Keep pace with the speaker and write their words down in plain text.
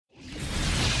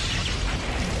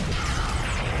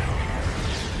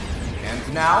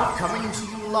Now, coming to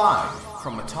you live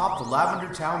from atop the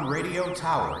Lavender Town Radio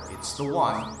Tower, it's the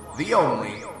one, the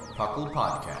only, PUCL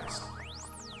Podcast.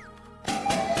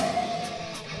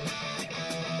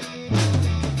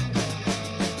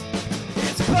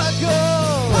 It's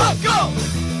PUCL! PUCL!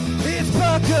 It's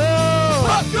PUCL!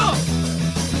 PUCL!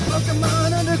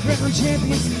 Pokemon Underground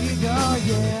Champions League, oh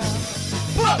yeah!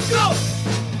 PUCL!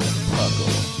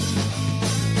 PUCL.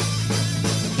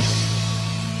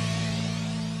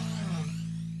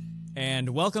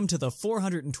 And welcome to the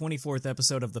 424th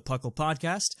episode of the PUCL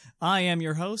Podcast. I am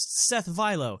your host, Seth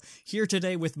Vilo. Here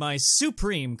today with my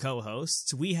supreme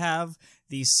co-hosts, we have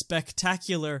the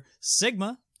spectacular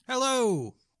Sigma.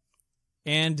 Hello!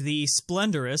 And the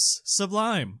splendorous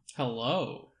Sublime.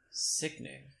 Hello.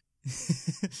 Sickening.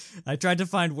 I tried to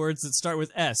find words that start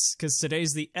with S, because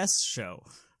today's the S show.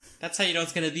 That's how you know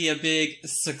it's going to be a big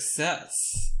success.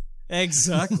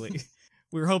 Exactly.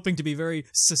 We're hoping to be very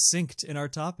succinct in our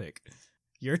topic.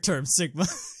 Your term, Sigma.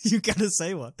 You gotta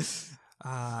say one.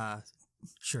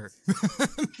 Sure.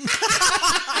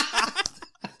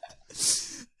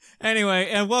 Anyway,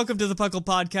 and welcome to the PUCL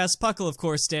Podcast. PUCL, of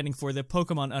course, standing for the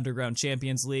Pokemon Underground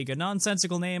Champions League, a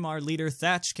nonsensical name our leader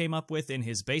Thatch came up with in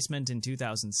his basement in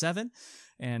 2007.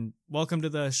 And welcome to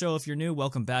the show if you're new,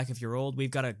 welcome back if you're old. We've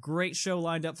got a great show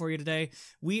lined up for you today.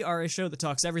 We are a show that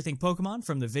talks everything Pokemon,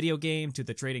 from the video game to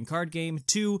the trading card game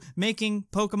to making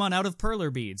Pokemon out of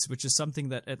perler beads, which is something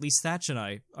that at least Thatch and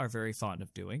I are very fond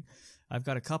of doing. I've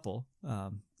got a couple,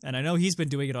 and I know he's been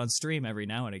doing it on stream every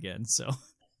now and again, so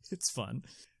it's fun.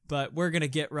 But we're going to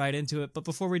get right into it. But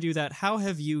before we do that, how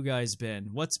have you guys been?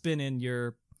 What's been in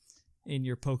your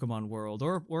Pokemon world,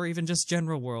 or even just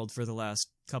general world for the last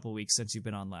couple weeks since you've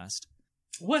been on last?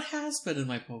 What has been in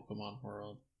my Pokemon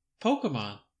world?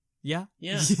 Pokemon. Yeah?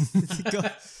 Yeah.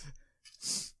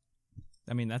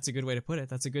 I mean, that's a good way to put it.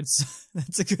 That's a good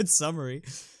summary.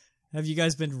 Have you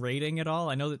guys been raiding at all?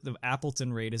 I know that the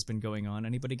Appleton raid has been going on.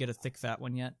 Anybody get a thick fat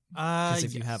one yet? Because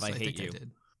if you have, I hate you.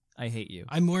 I hate you.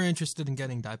 I'm more interested in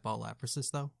getting Dipole Laprases,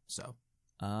 though, so.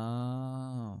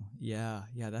 Oh, yeah,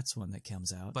 that's one that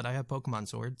comes out. But I have Pokemon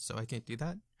Sword, so I can't do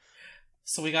that.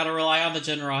 So we gotta rely on the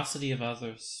generosity of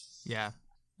others. Yeah.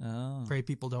 Oh. Pray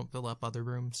people don't fill up other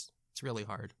rooms. It's really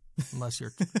hard, unless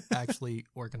you're actually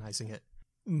organizing it.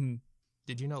 Mm-hmm.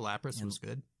 Did you know Lapras was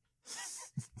good?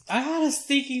 I had a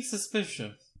sneaking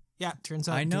suspicion. Yeah, turns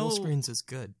out dual screens is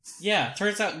good. Yeah,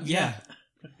 turns out, yeah.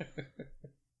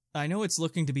 I know it's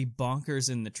looking to be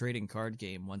bonkers in the trading card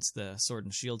game once the Sword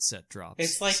and Shield set drops.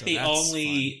 It's like so the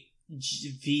only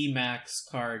VMAX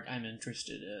card I'm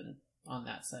interested in on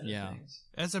that side of things.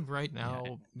 As of right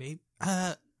now, maybe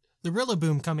the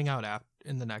Rillaboom coming out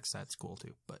in the next set's cool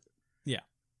too, but yeah.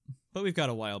 But we've got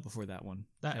a while before that one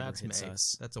that's hits May.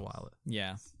 us. That's a while.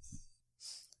 Yeah.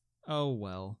 Oh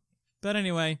well. But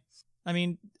anyway, I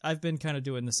mean, I've been kind of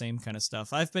doing the same kind of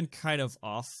stuff. I've been kind of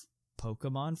off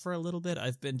Pokemon for a little bit.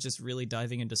 I've been just really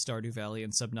diving into Stardew Valley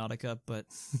and Subnautica, but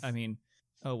I mean,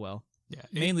 oh well. Yeah,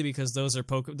 mainly because those are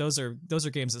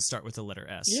games that start with the letter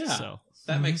S. Yeah, so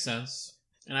that makes sense.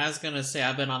 And I was gonna say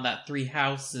I've been on that Three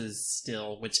Houses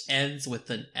still, which ends with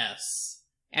an S,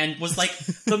 and was like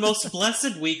the most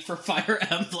blessed week for Fire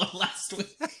Emblem last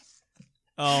week.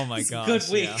 Oh my gosh, good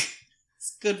week. Yeah.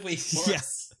 It's a good week for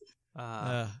us.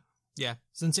 Yeah,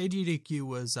 since AGDQ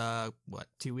was,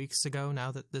 2 weeks ago now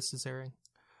that this is airing,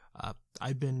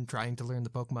 I've been trying to learn the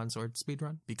Pokemon Sword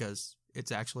speedrun, because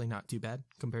it's actually not too bad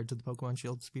compared to the Pokemon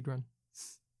Shield speedrun.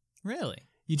 Really?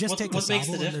 You just take a Sobble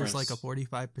and difference? there's like a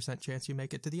 45% chance you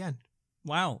make it to the end.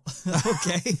 Wow.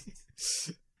 Okay.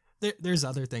 There's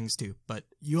other things too, but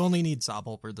you only need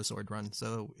Sobble for the Sword run,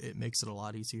 so it makes it a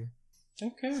lot easier.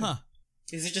 Okay. Huh.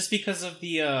 Is it just because of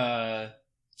the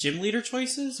gym leader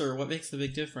choices, or what makes the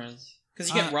big difference? Because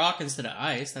you get rock instead of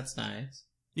ice. That's nice.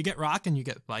 You get rock and you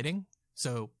get fighting,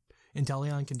 so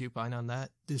Inteleon can do fine on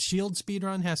that. The Shield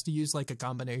speedrun has to use like a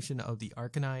combination of the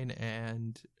Arcanine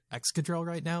and Excadrill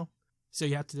right now, so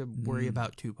you have to worry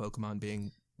about two Pokemon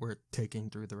being worth taking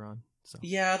through the run. So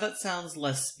yeah, that sounds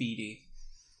less speedy.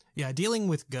 Yeah, dealing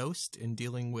with Ghost and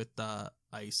dealing with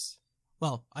Ice.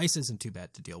 Well, Ice isn't too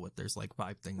bad to deal with. There's like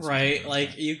 5 things. Right,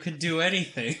 like you could do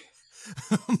anything.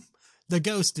 The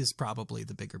Ghost is probably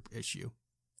the bigger issue.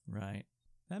 Right.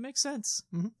 That makes sense.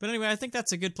 Mm-hmm. But anyway, I think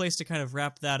that's a good place to kind of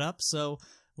wrap that up. So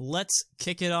let's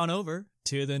kick it on over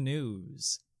to the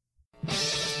news.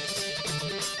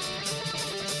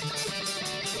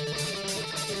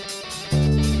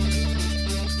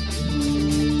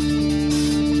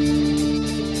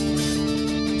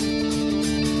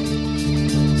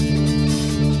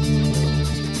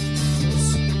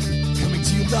 Coming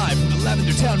to you live from the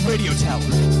Lavender Town Radio Tower.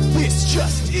 This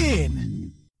just in.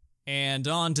 And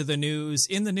on to the news.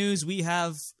 In the news, we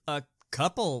have a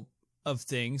couple of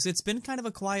things. It's been kind of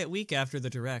a quiet week after the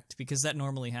Direct, because that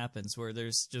normally happens, where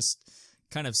there's just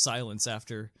kind of silence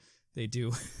after they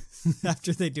do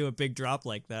a big drop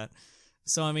like that.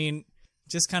 So, I mean,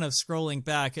 just kind of scrolling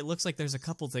back, it looks like there's a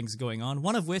couple things going on.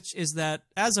 One of which is that,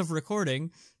 as of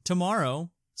recording,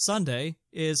 tomorrow, Sunday,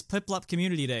 is Piplup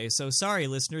Community Day. So sorry,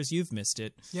 listeners, you've missed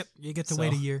it. Yep, you get to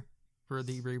wait a year for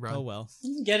the rerun. Oh, well.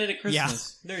 You can get it at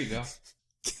Christmas. Yeah. There you go.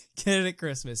 Get it at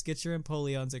Christmas. Get your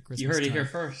Empoleons at Christmas. You heard it time. here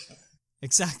first.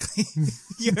 Exactly.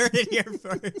 You heard it here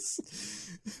first.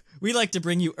 We like to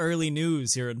bring you early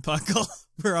news here in PUCL.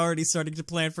 We're already starting to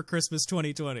plan for Christmas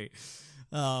 2020.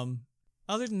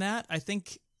 Other than that, I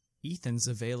think Ethan's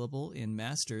available in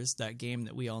Masters, that game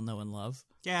that we all know and love.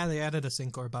 Yeah, they added a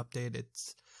Syncorp update.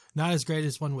 It's not as great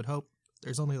as one would hope.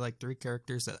 There's only like 3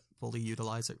 characters that fully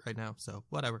utilize it right now, so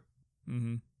whatever.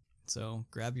 Mm-hmm. So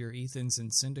grab your Ethans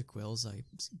and Cyndaquils, I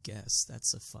guess.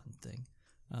 That's a fun thing.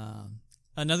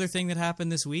 Another thing that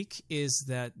happened this week is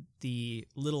that the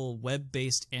little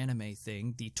web-based anime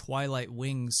thing, the Twilight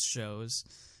Wings shows,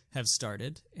 have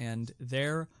started, and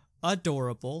they're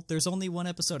adorable. There's only 1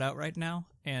 episode out right now,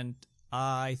 and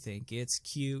I think it's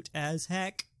cute as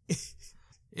heck.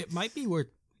 It might be worth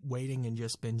waiting and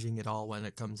just binging it all when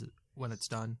it's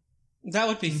done. That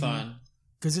would be fun.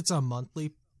 Because it's a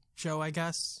monthly show, I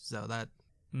guess, so that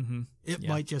it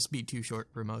might just be too short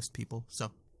for most people.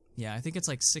 So yeah, I think it's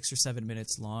like 6 or 7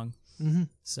 minutes long.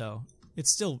 So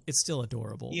it's still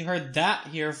adorable. You heard that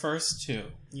here first too.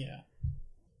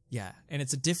 Yeah, and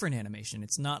it's a different animation.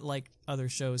 It's not like other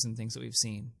shows and things that we've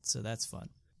seen, so that's fun.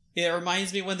 It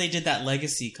reminds me when they did that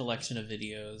Legacy collection of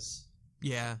videos.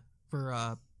 Yeah,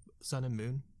 for Sun and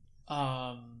Moon.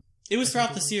 It was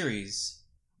throughout the series.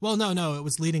 Well, no, it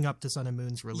was leading up to Sun and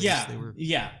Moon's release.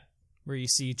 Yeah. Where you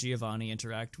see Giovanni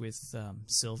interact with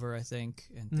Silver, I think,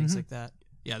 and things like that.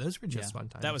 Yeah, those were just fun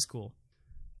times. That was cool.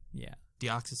 Yeah.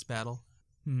 Deoxys battle.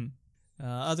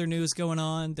 Other news going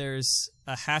on. There's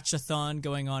a hatchathon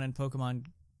going on in Pokemon.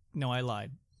 No, I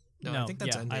lied. No, I think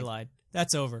that's ending. I lied.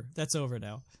 That's over. That's over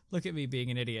now. Look at me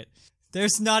being an idiot.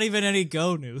 There's not even any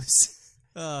Go news.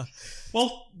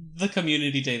 Well, the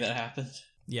community day that happened.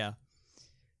 Yeah.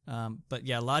 But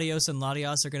yeah, Latios and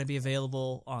Latios are going to be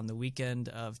available on the weekend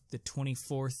of the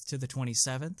 24th to the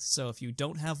 27th. So if you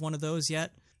don't have one of those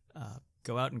yet,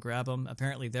 go out and grab them.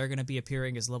 Apparently, they're going to be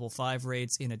appearing as level 5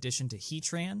 raids in addition to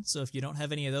Heatran. So if you don't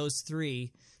have any of those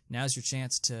 3, now's your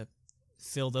chance to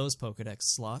fill those Pokedex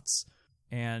slots.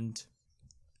 And,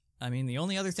 I mean, the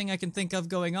only other thing I can think of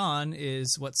going on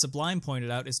is what Sublime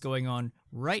pointed out is going on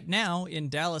right now in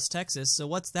Dallas, Texas. So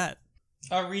what's that?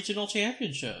 A regional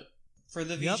championship for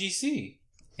the VGC.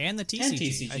 And the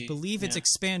TCG. I believe it's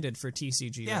expanded for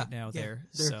TCG right now there.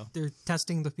 They're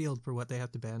testing the field for what they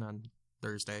have to ban on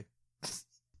Thursday.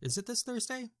 Is it this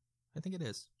Thursday? I think it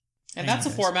is. And that's a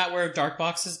format where Dark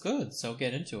Box is good, so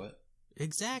get into it.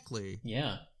 Exactly.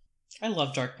 Yeah. I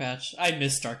love Dark Patch. I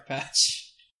miss Dark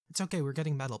Patch. It's okay, we're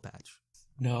getting Metal Patch.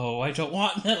 No, I don't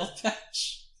want Metal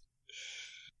Patch.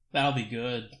 That'll be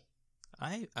good.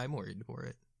 I'm worried for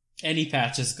it. Any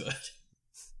patch is good.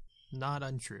 Not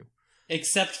untrue.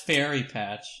 Except Fairy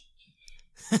Patch.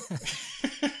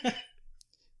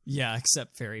 Yeah,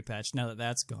 except Fairy Patch, now that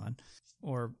that's gone.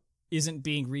 Or isn't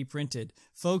being reprinted.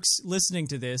 Folks listening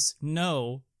to this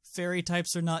know fairy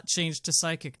types are not changed to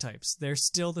psychic types. They're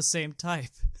still the same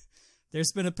type.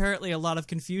 There's been apparently a lot of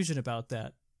confusion about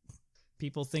that.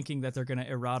 People thinking that they're going to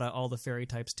errata all the fairy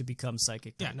types to become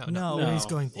psychic type. Yeah, no. He's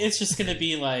going for it's just going to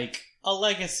be like a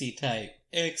legacy type,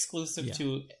 exclusive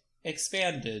to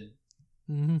expanded.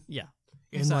 Yeah.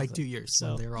 In like 2 years,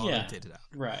 so they're all updated out.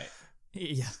 Right.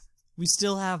 Yeah. We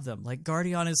still have them. Like,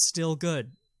 Guardian is still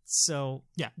good. So,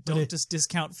 don't just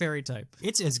discount fairy type.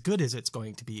 It's as good as it's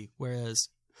going to be, whereas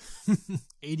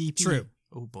ADP... True.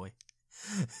 Oh, boy.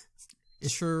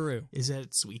 True. Is at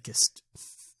its weakest.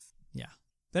 Yeah.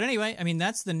 But anyway, I mean,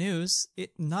 that's the news.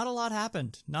 Not a lot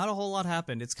happened. Not a whole lot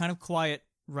happened. It's kind of quiet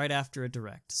right after a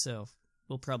Direct, so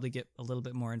we'll probably get a little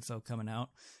bit more info coming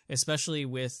out, especially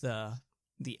with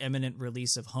the imminent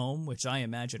release of Home, which I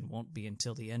imagine won't be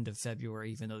until the end of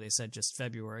February, even though they said just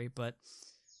February, but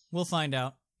we'll find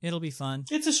out. It'll be fun.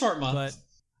 It's a short month.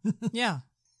 But yeah,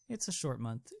 it's a short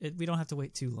month. We don't have to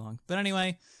wait too long. But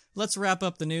anyway, let's wrap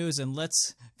up the news and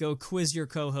let's go quiz your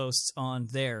co-hosts on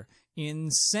their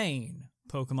insane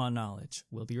Pokemon knowledge.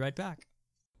 We'll be right back.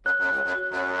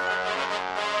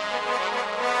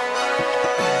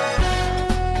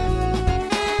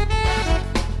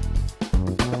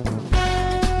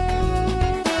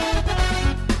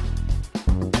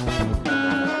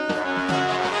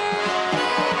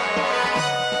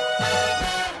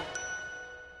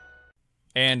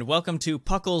 welcome to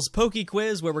PUCL's Poke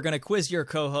Quiz, where we're going to quiz your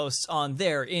co-hosts on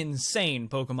their insane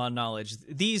Pokemon knowledge.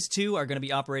 These two are going to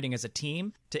be operating as a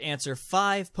team to answer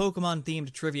 5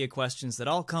 Pokemon-themed trivia questions that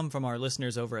all come from our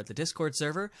listeners over at the Discord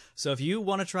server. So if you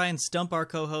want to try and stump our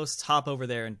co-hosts, hop over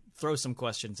there and throw some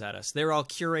questions at us. They're all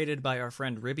curated by our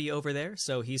friend Ribby over there,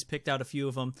 so he's picked out a few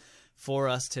of them for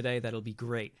us today. That'll be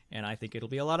great, and I think it'll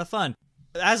be a lot of fun.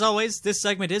 As always, this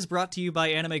segment is brought to you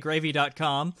by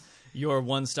AnimeGravy.com. Your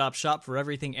one-stop shop for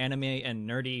everything anime and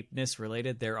nerdiness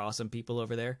related. They're awesome people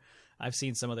over there. I've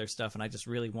seen some of their stuff, and I just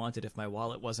really want it if my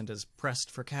wallet wasn't as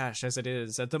pressed for cash as it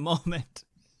is at the moment.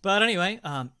 But anyway,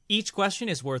 each question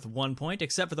is worth 1 point,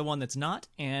 except for the one that's not,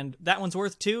 and that one's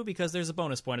worth 2 because there's a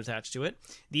bonus point attached to it.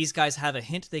 These guys have a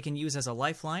hint they can use as a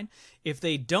lifeline. If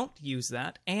they don't use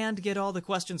that and get all the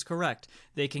questions correct,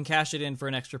 they can cash it in for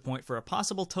an extra point for a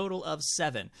possible total of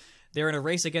 7. They're in a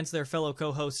race against their fellow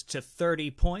co-hosts to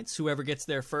 30 points. Whoever gets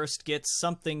there first gets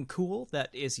something cool that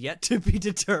is yet to be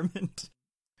determined.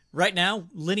 Right now,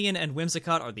 Linian and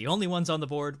Whimsicott are the only ones on the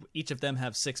board. Each of them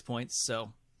have 6 points,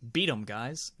 so beat them,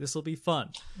 guys. This will be fun.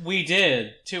 We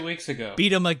did 2 weeks ago. Beat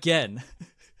them again.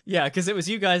 Yeah, because it was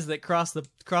you guys that crossed the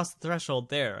threshold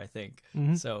there, I think.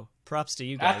 Mm-hmm. So props to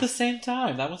you guys. At the same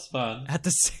time. That was fun. At the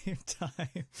same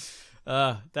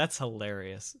time. That's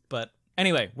hilarious. But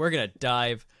anyway, we're going to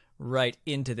dive right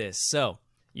into this. So,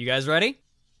 you guys ready?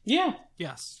 Yeah.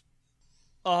 Yes.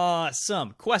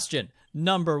 Awesome. Question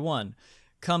number 1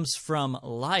 comes from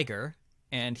Liger,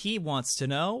 and he wants to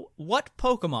know, what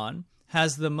Pokemon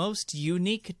has the most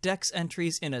unique dex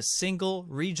entries in a single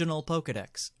regional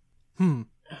Pokedex?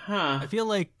 I feel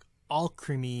like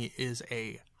Alcremie is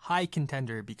a high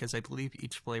contender because I believe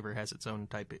each flavor has its own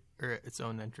type or its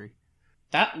own entry.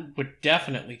 That would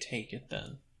definitely take it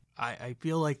then. I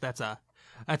feel like that's a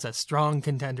strong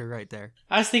contender right there.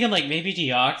 I was thinking like maybe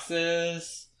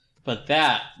Deoxys, but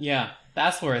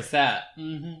that's where it's at.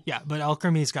 Mm-hmm. Yeah, but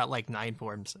Alcremie's got like 9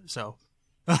 forms, so.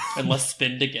 Unless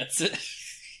Spinda gets it.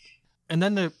 And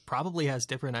then there probably has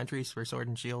different entries for Sword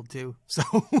and Shield too, so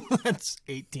that's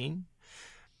 18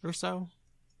 or so.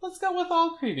 Let's go with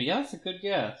Alcremie. Yeah, that's a good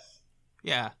guess.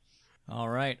 Yeah. All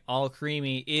right,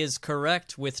 Alcremie is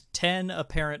correct with 10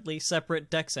 apparently separate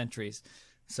dex entries.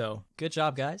 So, good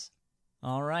job, guys.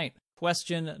 All right,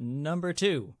 question number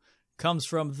 2 comes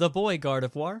from the boy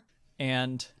Gardevoir,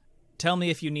 and tell me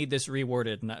if you need this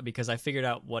reworded, because I figured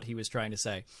out what he was trying to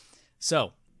say.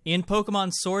 So, in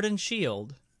Pokemon Sword and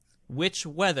Shield, which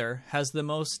weather has the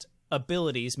most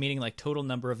abilities, meaning like total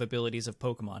number of abilities of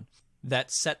Pokemon,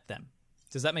 that set them?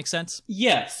 Does that make sense?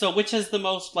 Yeah, so which has the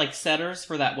most like setters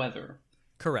for that weather?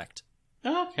 Correct.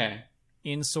 Okay.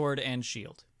 In Sword and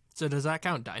Shield. So does that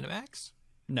count Dynamax?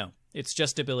 No, it's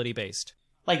just ability-based.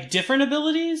 Like different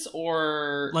abilities,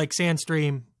 or... Like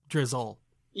Sandstream, Drizzle.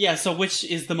 Yeah, so which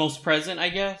is the most present, I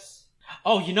guess?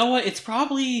 Oh, you know what? It's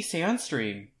probably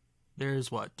Sandstream. There's,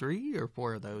 3 or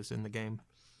 4 of those in the game?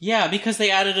 Yeah, because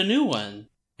they added a new one.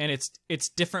 And it's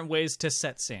different ways to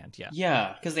set sand, yeah.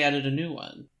 Yeah, because they added a new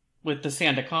one. With the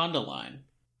Sandaconda line.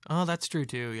 Oh, that's true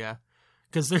too, yeah.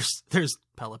 Because there's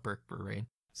Pelipper for rain.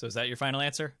 So is that your final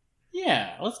answer?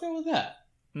 Yeah, let's go with that.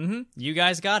 Mm-hmm. You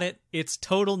guys got it. It's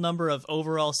total number of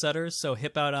overall setters. So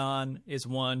Hippowdon is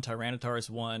 1, Tyranitar is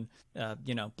 1, blah,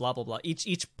 blah, blah.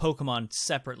 Each Pokemon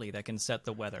separately that can set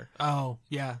the weather. Oh,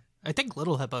 yeah. I think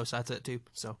Little Hippo sets it too,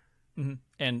 so. Mm-hmm.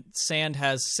 And Sand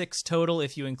has 6 total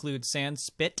if you include Sand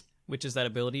Spit, which is that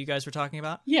ability you guys were talking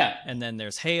about. Yeah. And then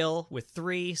there's Hail with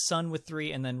 3, Sun with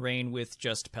 3, and then Rain with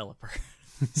just Pelipper.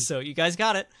 So you guys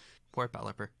got it. Poor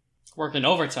Pelipper. Working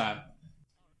overtime.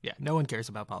 Yeah, no one cares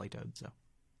about Politoed, so.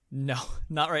 No,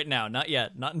 not right now. Not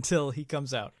yet. Not until he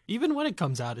comes out. Even when it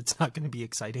comes out, it's not going to be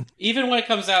exciting. Even when it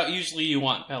comes out, usually you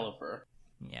want Pelipper.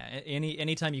 Yeah,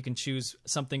 anytime you can choose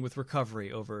something with recovery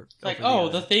over... Like,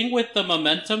 over the thing with the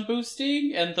momentum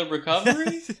boosting and the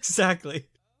recovery? Exactly.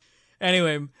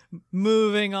 Anyway,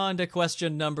 moving on to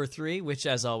question number 3, which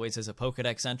as always is a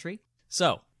Pokedex entry.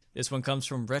 So, this one comes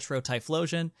from Retro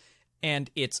Typhlosion, and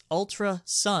its Ultra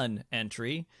Sun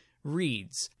entry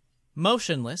reads,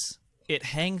 motionless, it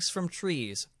hangs from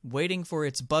trees, waiting for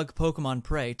its bug Pokemon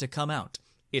prey to come out.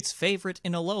 Its favorite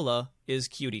in Alola is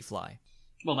Cutiefly.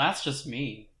 Well, that's just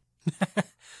me.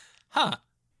 Huh.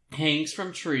 Hangs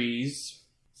from trees.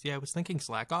 See, I was thinking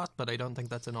Slackoth, but I don't think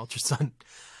that's an Ultra Sun.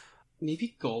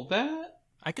 Maybe Golbat?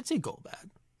 I could see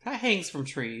Golbat. That hangs from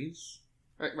trees.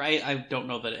 Right? I don't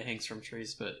know that it hangs from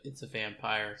trees, but it's a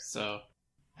vampire, so...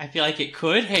 I feel like it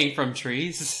could hang from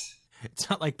trees. It's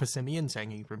not like Passimian's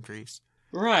hanging from trees.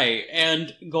 Right,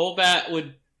 and Golbat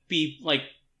would be, like,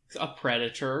 a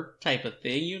predator type of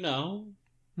thing, you know?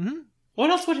 Mm-hmm.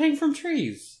 What else would hang from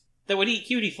trees? that would eat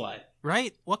cutie fly.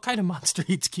 Right? What kind of monster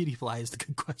eats cutie fly is the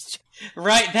good question.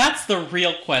 Right, that's the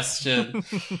real question.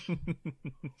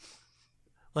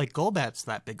 Like, Golbat's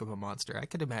that big of a monster. I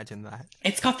could imagine that.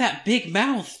 It's got that big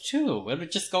mouth, too. It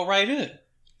would just go right in.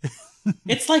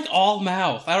 It's like all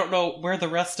mouth. I don't know where the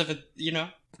rest of it,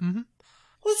 Mm-hmm.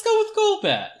 Let's go with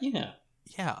Golbat,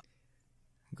 Yeah.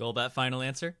 Golbat, final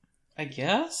answer? I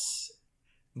guess?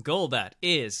 Golbat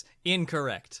is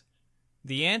incorrect.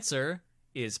 The answer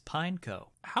is Pineco.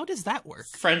 How does that work?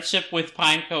 Friendship with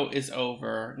Pineco is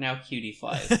over. Now Cutie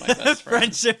Fly is my best friend.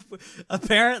 Friendship,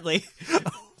 apparently.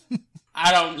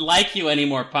 I don't like you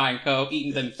anymore, Pineco,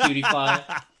 eating them Cutie Fly.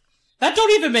 That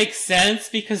don't even make sense,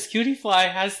 because Cutie Fly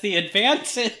has the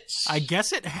advantage. I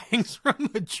guess it hangs from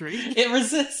a tree. It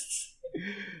resists.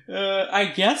 I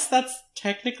guess that's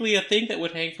technically a thing that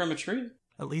would hang from a tree.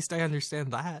 At least I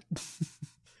understand that.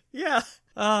 Yeah.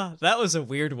 That was a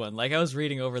weird one. Like, I was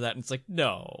reading over that, and it's like,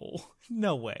 no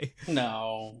way.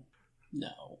 No.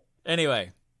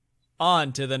 Anyway,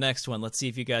 on to the next one. Let's see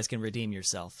if you guys can redeem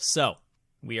yourself. So,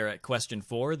 we are at question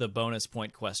 4, the bonus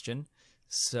point question.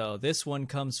 So, this one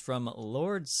comes from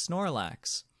Lord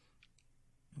Snorlax.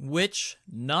 Which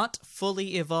not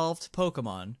fully evolved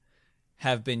Pokemon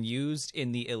have been used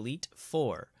in the Elite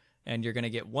Four? And you're going to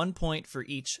get 1 point for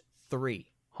each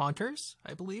 3. Haunters,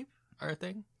 I believe, are a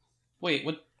thing. Wait,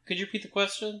 what? Could you repeat the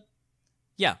question?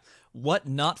 Yeah. What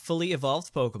not fully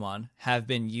evolved Pokemon have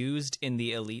been used in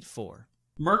the Elite Four?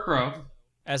 Murkrow.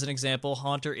 As an example,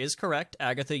 Haunter is correct.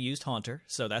 Agatha used Haunter,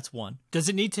 so that's 1. Does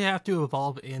it need to have to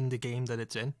evolve in the game that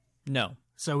it's in? No.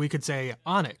 So we could say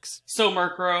Onyx. So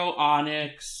Murkrow,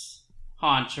 Onyx,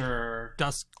 Haunter,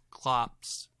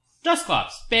 Dusclops.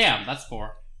 Dusclops. Bam, that's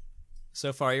 4.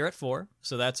 So far you're at 4,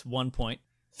 so that's 1 point.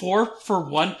 4 for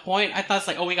 1 point? I thought it's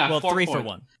like, we got 4 3 points. for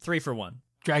 1. 3 for 1.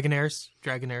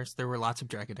 Dragonairs. There were lots of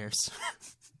Dragonairs.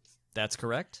 That's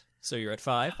correct. So you're at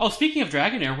 5. Oh, speaking of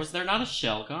Dragonair, was there not a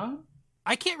Shelgon?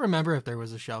 I can't remember if there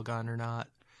was a Shelgon or not.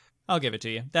 I'll give it to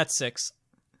you. That's 6.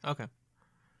 Okay.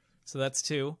 So that's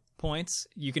 2 points.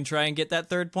 You can try and get that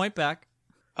 3rd point back.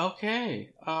 Okay.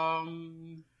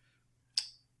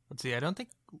 Let's see. I don't think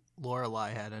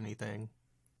Lorelei had anything.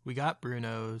 We got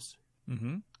Bruno's.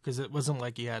 Mm-hmm. Because it wasn't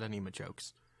like he had any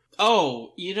Machokes.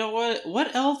 Oh, you know what?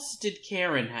 What else did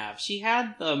Karen have? She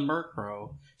had the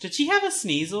Murkrow. Did she have a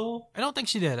Sneasel? I don't think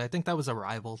she did. I think that was a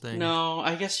rival thing. No,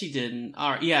 I guess she didn't.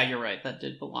 Yeah, you're right. That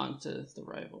did belong to the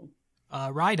rival.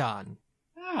 Rhydon.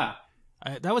 Ah.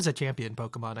 That was a champion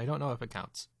Pokemon. I don't know if it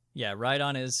counts. Yeah,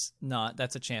 Rhydon is not.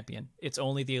 That's a champion. It's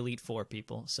only the Elite Four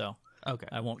people, so okay.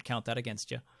 I won't count that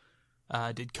against you.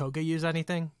 Did Koga use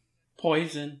anything?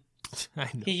 Poison. I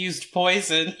know. He used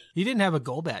poison. He didn't have a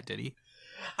Golbat, did he?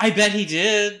 I bet he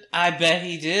did.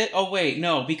 Oh, wait,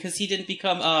 no, because he didn't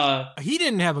become, He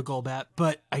didn't have a Golbat,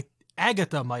 but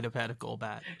Agatha might have had a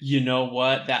Golbat. You know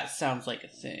what? That sounds like a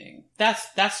thing.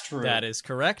 That's true. That is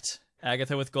correct.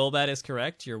 Agatha with Golbat is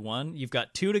correct. You're 1. You've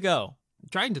got 2 to go. I'm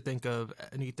trying to think of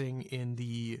anything in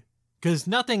the... Because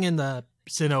nothing in the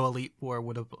Sinnoh Elite Four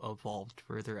would have evolved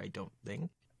further, I don't think.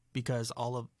 Because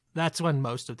that's when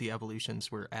most of the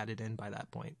evolutions were added in by that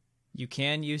point. You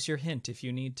can use your hint if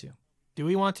you need to. Do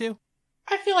we want to?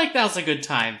 I feel like that was a good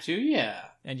time to, yeah.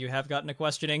 And you have gotten a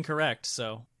question incorrect,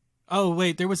 so... Oh,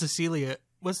 wait, there was a Celia.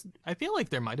 I feel like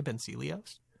there might have been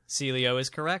Celios. Celio is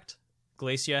correct.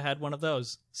 Glacia had one of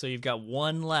those, so you've got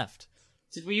 1 left.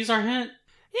 Did we use our hint?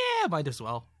 Yeah, might as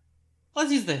well.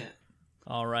 Let's use the hint.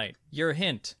 All right, your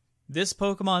hint. This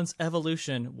Pokemon's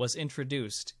evolution was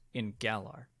introduced in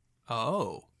Galar.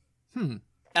 Oh.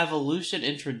 Evolution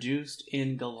introduced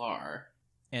in Galar.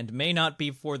 And may not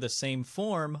be for the same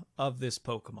form of this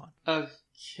Pokemon.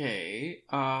 Okay,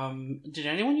 did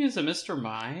anyone use a Mr.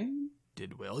 Mime?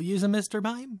 Did Will use a Mr.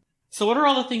 Mime? So what are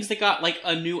all the things that got, like,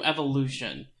 a new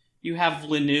evolution? You have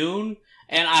Linoone,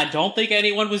 and I don't think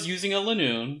anyone was using a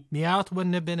Linoone. Meowth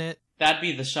wouldn't have been it. That'd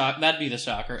be the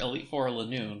shocker. Elite Four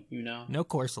Linoone, you know? No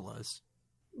Corsolas.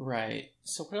 Right.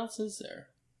 So what else is there?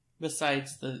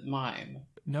 Besides the Mime?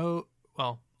 No,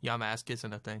 well, Yamask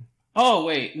isn't a thing. Oh,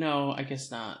 wait, no, I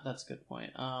guess not. That's a good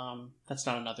point. That's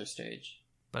not another stage.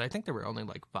 But I think there were only,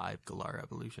 5 Galar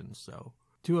evolutions, so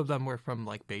 2 of them were from,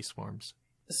 base forms.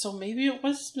 So maybe it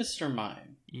was Mr.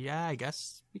 Mime. Yeah, I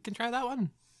guess we can try that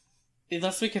one.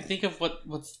 Unless we can think of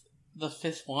what's the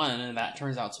 5th one, and that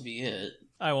turns out to be it.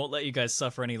 I won't let you guys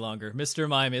suffer any longer. Mr.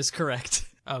 Mime is correct.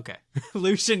 Okay.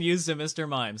 Lucian used a Mr.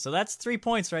 Mime, so that's 3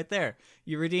 points right there.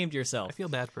 You redeemed yourself. I feel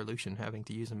bad for Lucian having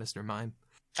to use a Mr. Mime.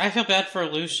 I feel bad for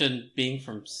Lucian being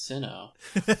from Sinnoh.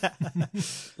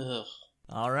 Ugh.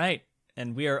 All right,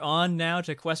 and we are on now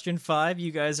to question 5.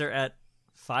 You guys are at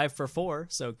 5 for 4,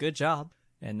 so good job.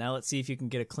 And now let's see if you can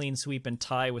get a clean sweep and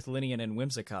tie with Linian and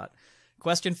Whimsicott.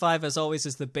 Question 5, as always,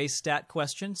 is the base stat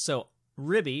question. So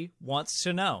Ribby wants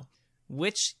to know,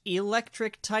 which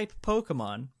electric-type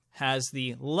Pokemon has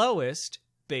the lowest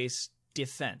base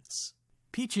defense?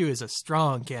 Pichu is a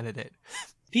strong candidate.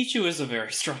 Pichu is a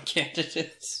very strong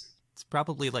candidate. It's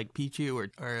probably like Pichu or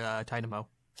Tynamo.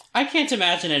 I can't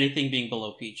imagine anything being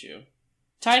below Pichu.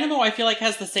 Tynamo, I feel like,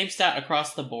 has the same stat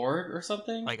across the board or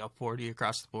something. Like a 40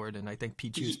 across the board, and I think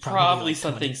Pichu's probably like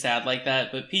something 20. sad like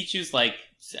that, but Pichu's, like,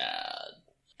 sad.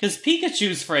 Because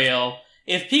Pikachu's frail.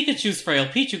 If Pikachu's frail,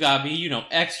 Pichu gotta be,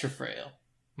 extra frail.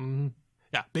 Mm-hmm.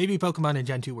 Yeah, baby Pokemon in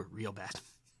Gen 2 were real bad.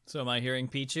 So am I hearing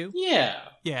Pichu? Yeah.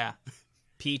 Yeah.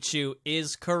 Pichu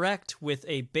is correct with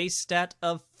a base stat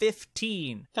of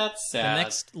 15. That's sad. The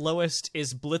next lowest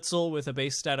is Blitzel with a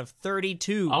base stat of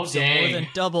 32. Oh, so dang. more than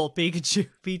double Pichu.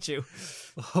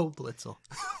 Oh, Blitzel.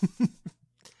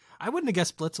 I wouldn't have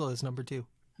guessed Blitzel as number 2.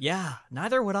 Yeah,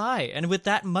 neither would I. And with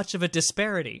that much of a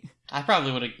disparity. I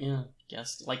probably would have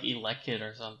guessed, like, Elekid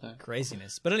or something.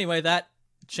 Craziness. But anyway, that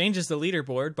changes the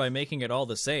leaderboard by making it all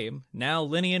the same. Now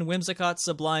Linian, Whimsicott,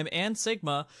 Sublime, and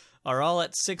Sigma are all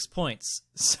at 6 points.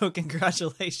 So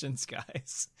congratulations,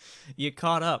 guys. You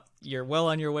caught up. You're well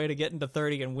on your way to getting to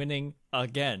 30 and winning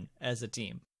again as a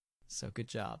team. So good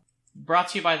job. Brought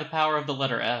to you by the power of the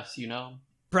letter S,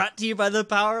 Brought to you by the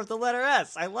power of the letter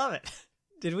S. I love it.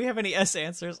 Did we have any S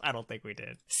answers? I don't think we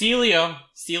did. Celio.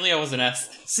 Celio was an S.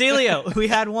 Celio. We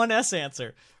had one S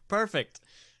answer. Perfect.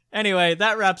 Anyway,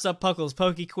 that wraps up Puckle's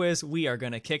Poke Quiz. We are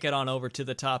going to kick it on over to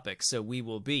the topic, so we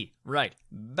will be right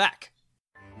back.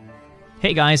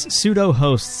 Hey guys,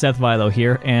 pseudo-host Seth Vilo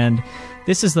here, and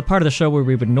this is the part of the show where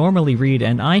we would normally read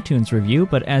an iTunes review,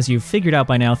 but as you've figured out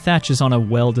by now, Thatch is on a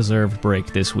well-deserved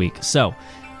break this week. So,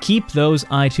 keep those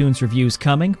iTunes reviews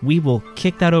coming. We will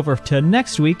kick that over to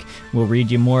next week. We'll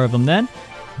read you more of them then.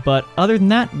 But other than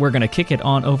that, we're going to kick it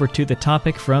on over to the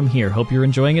topic from here. Hope you're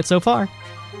enjoying it so far.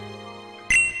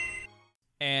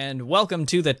 And welcome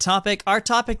to the topic. Our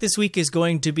topic this week is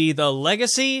going to be the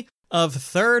legacy of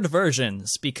third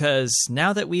versions, because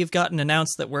now that we've gotten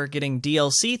announced that we're getting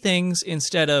DLC things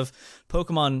instead of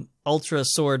Pokemon Ultra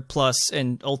Sword Plus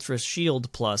and Ultra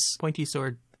Shield Plus. Pointy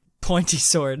sword.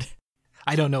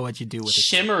 I don't know what you do with it.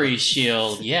 Shimmery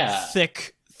shield, yeah.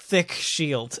 Thick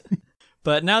shield.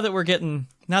 But now that we're getting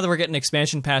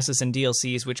expansion passes and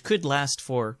DLCs, which could last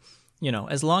for,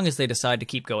 as long as they decide to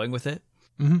keep going with it,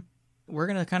 we're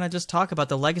going to kind of just talk about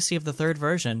the legacy of the third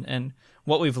version and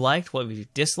what we've liked, what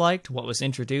we've disliked, what was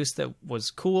introduced that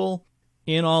was cool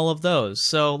in all of those.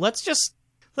 So let's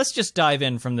just dive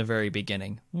in from the very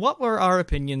beginning. What were our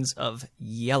opinions of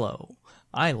Yellow?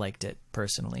 I liked it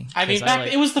personally. I mean,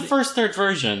 it was the first third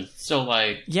version, so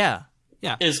yeah,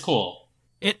 it's cool.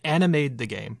 It animated the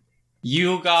game.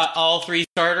 You got all 3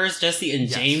 starters. Jesse and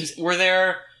James were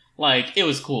there. It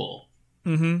was cool.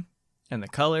 Mm-hmm. And the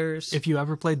colors. If you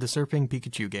ever played the Surfing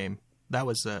Pikachu game, that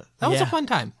was a fun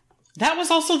time. That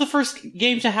was also the first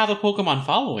game to have a Pokemon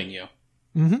following you.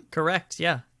 Mm-hmm. Correct,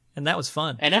 yeah. And that was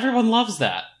fun. And everyone loves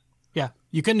that. Yeah.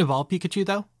 You couldn't evolve Pikachu,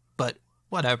 though, but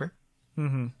whatever.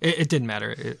 Mm-hmm. It didn't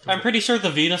matter. I'm pretty sure the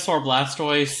Venusaur,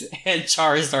 Blastoise, and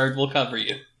Charizard will cover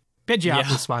you. Pidgeot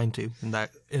was fine, too,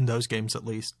 in those games at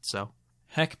least, so.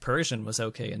 Heck, Persian was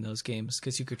okay in those games,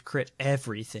 because you could crit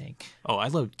everything. Oh, I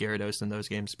loved Gyarados in those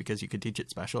games because you could teach it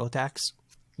special attacks.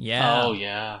 Yeah. Oh,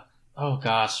 yeah. Oh,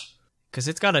 gosh. Because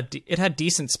it had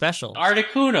decent special.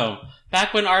 Articuno.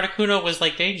 Back when Articuno was,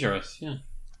 dangerous. Yeah.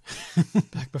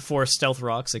 Back before Stealth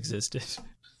Rocks existed.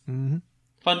 Mm-hmm.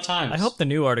 Fun times. I hope the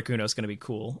new Articuno is going to be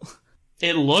cool.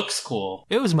 It looks cool.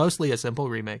 It was mostly a simple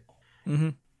remake. Mm-hmm.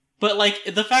 But,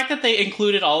 the fact that they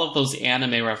included all of those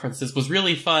anime references was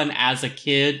really fun as a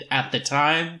kid at the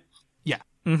time. Yeah.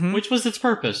 Mm-hmm. Which was its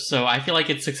purpose. So I feel like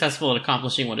it's successful at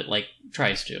accomplishing what it,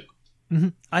 tries to. Mm-hmm.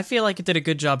 I feel like it did a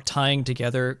good job tying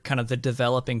together kind of the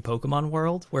developing Pokemon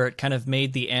world, where it kind of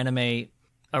made the anime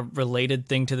a related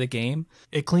thing to the game.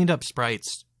 It cleaned up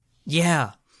sprites.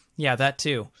 Yeah. Yeah, that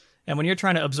too. And when you're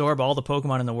trying to absorb all the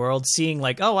Pokemon in the world, seeing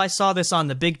I saw this on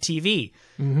the big TV,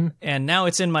 and now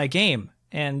it's in my game.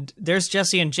 And there's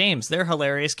Jesse and James. They're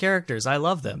hilarious characters. I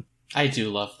love them. I do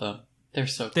love them. They're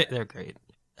so good. They're great.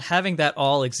 Having that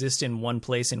all exist in one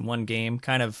place in one game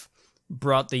kind of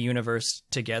brought the universe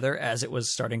together as it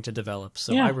was starting to develop.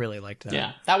 So I really liked that.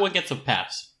 Yeah, that one gets a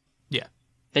pass. Yeah.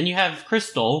 Then you have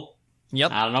Crystal.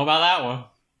 Yep. I don't know about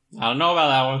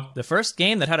that one. The first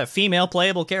game that had a female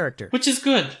playable character. Which is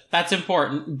good. That's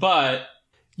important, but...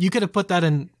 You could have put that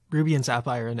in Ruby and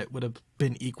Sapphire and it would have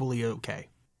been equally okay.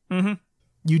 Mm-hmm.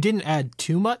 You didn't add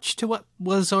too much to what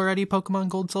was already Pokemon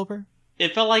Gold Silver?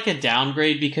 It felt like a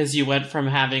downgrade because you went from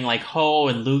having like Ho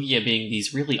and Lugia being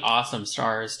these really awesome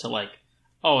stars to like,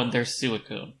 oh, and there's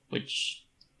Suicune, which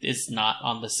is not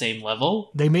on the same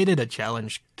level. They made it a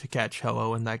challenge to catch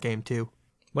Ho-Oh in that game too.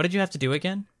 What did you have to do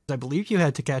again? I believe you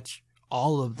had to catch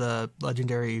all of the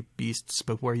legendary beasts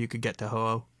before you could get to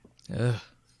Ho-Oh. Ugh.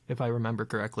 If I remember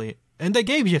correctly. And they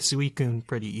gave you Suicune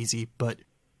pretty easy, but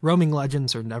roaming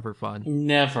legends are never fun.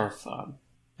 Never fun.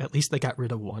 At least they got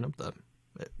rid of one of them,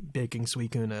 making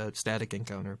Suicune a static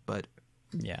encounter, but...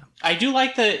 Yeah. I do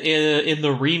like that in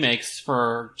the remakes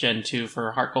for Gen 2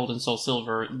 for Heart Gold and Soul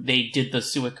Silver, they did the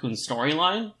Suicune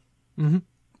storyline.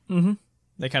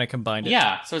 They kind of combined it.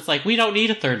 Yeah, so it's like, we don't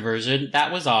need a third version.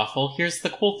 That was awful. Here's the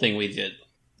cool thing we did.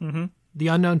 The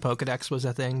unknown Pokedex was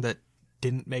a thing that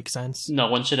didn't make sense. No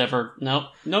one should ever... Nope.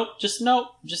 Just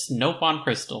nope on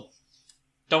Crystal.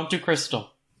 Don't do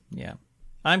Crystal. Yeah.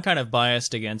 I'm kind of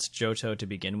biased against Johto to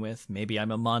begin with. Maybe I'm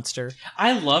a monster.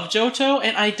 I love Johto,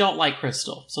 and I don't like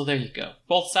Crystal. So there you go.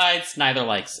 Both sides, neither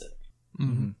likes it.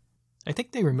 I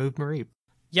think they removed Marie.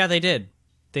 Yeah, they did.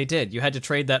 They did. You had to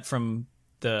trade that from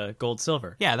the Gold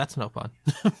Silver. Yeah, that's no fun.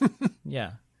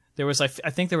 Yeah. There was, I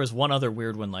think there was one other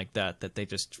weird one like that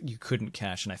you couldn't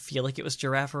catch, and I feel like it was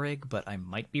Girafarig, but I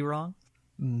might be wrong.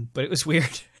 But it was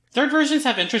weird. Third versions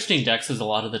have interesting dexes a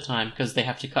lot of the time, because they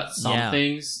have to cut some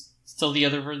things, so the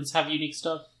other versions have unique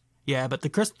stuff. Yeah, but the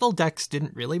Crystal Dex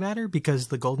didn't really matter, because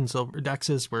the Gold and Silver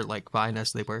Dexes were, like, fine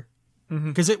as they were.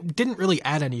 Because it didn't really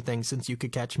add anything, since you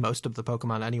could catch most of the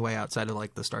Pokemon anyway outside of,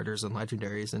 like, the starters and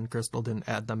legendaries, and Crystal didn't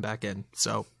add them back in,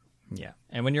 so... Yeah,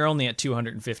 and when you're only at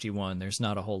 251, there's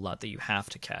not a whole lot that you have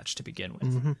to catch to begin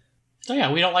with. So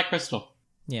yeah, we don't like Crystal.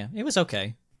 Yeah, it was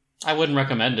okay. I wouldn't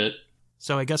recommend it.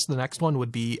 So I guess the next one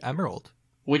would be Emerald.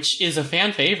 Which is a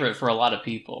fan favorite for a lot of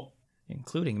people.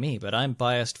 Including me, but I'm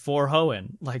biased for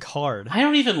Hoenn, like hard. I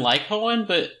don't even like Hoenn,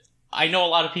 but I know a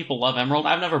lot of people love Emerald.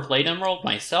 I've never played Emerald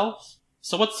myself.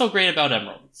 So what's so great about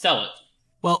Emerald? Sell it.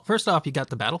 Well, first off, you got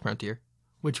the Battle Frontier,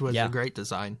 which was a great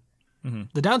design.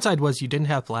 The downside was you didn't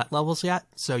have flat levels yet,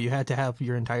 so you had to have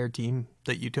your entire team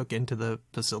that you took into the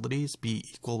facilities be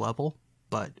equal level,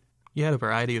 but you had a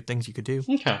variety of things you could do.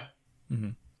 Okay.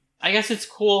 I guess it's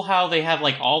cool how they have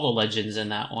like all the legends in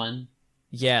that one.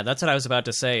 Yeah, that's what I was about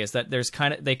to say, is that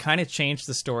they kind of changed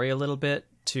the story a little bit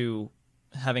to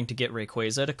having to get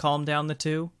Rayquaza to calm down the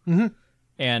two,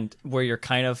 and where you're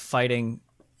kind of fighting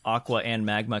Aqua and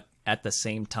Magma at the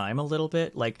same time a little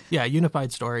bit, like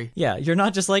unified story. Yeah, you're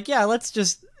not just like, let's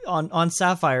just on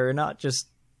Sapphire, not just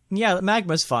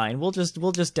Magma's fine. We'll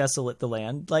just desolate the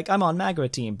land. Like, I'm on Magma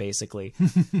team basically.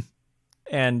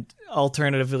 And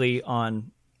alternatively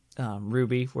on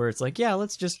Ruby, where it's like,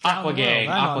 let's just Aqua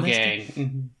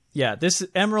Gang. Yeah, this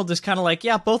Emerald is kind of like,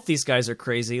 both these guys are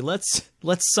crazy. Let's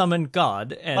summon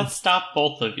God and let's stop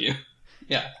both of you.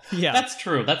 Yeah, that's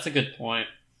true. That's a good point.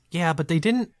 Yeah, but they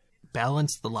didn't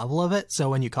balance the level of it, so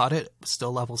when you caught it, it was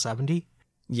still level 70.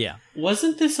 Yeah.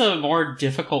 Wasn't this a more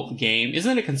difficult game?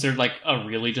 Isn't it considered like a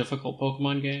really difficult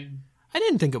Pokemon game? I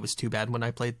didn't think it was too bad when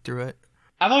I played through it.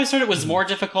 I've always heard it was more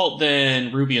difficult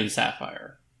than Ruby and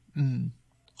Sapphire. I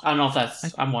don't know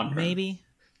if I'm wondering. Maybe.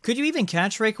 Could you even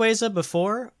catch Rayquaza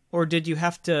before, or did you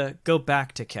have to go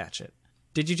back to catch it?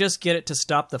 Did you just get it to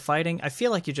stop the fighting? I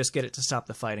feel like you just get it to stop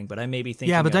the fighting, but I may be thinking...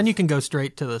 Yeah, but then you can go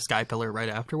straight to the Sky Pillar right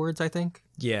afterwards, I think.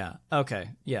 Yeah, okay.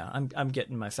 Yeah, I'm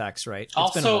getting my facts right.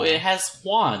 Also, it has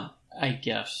Juan, I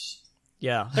guess.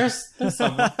 Yeah. There's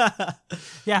someone.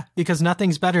 Yeah, because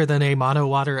nothing's better than a Mono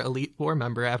Water Elite Four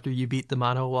member after you beat the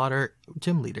Mono Water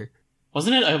gym leader.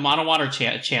 Wasn't it a Mono Water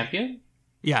champion?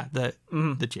 Yeah,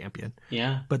 the champion.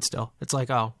 Yeah. But still, it's like,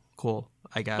 oh, cool,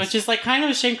 I guess. Which is like kind of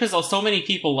a shame because so many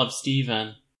people love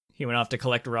Steven. He went off to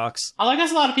collect rocks. I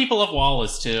guess a lot of people love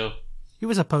Wallace too. He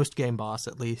was a post-game boss,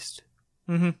 at least.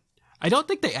 I don't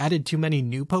think they added too many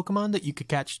new Pokemon that you could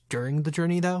catch during the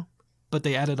journey, though. But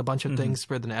they added a bunch of things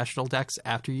for the National Dex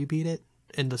after you beat it.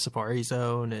 In the Safari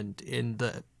Zone and in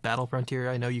the Battle Frontier,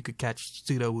 I know you could catch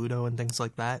Pseudo-Wudo and things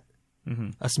like that.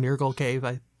 A Smeargle Cave,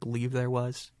 I believe there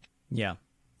was. Yeah,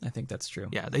 I think that's true.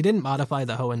 Yeah, they didn't modify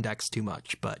the Hoenn Dex too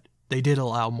much, but they did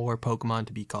allow more Pokemon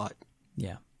to be caught.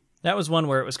 Yeah. That was one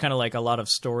where it was kind of like a lot of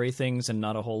story things and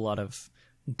not a whole lot of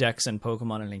Dex and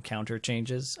Pokemon and encounter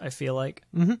changes, I feel like.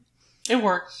 It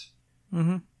works.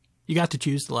 You got to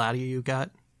choose the ladder you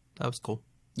got. That was cool.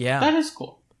 Yeah. That is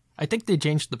cool. I think they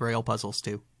changed the Braille puzzles,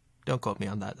 too. Don't quote me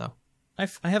on that, though. I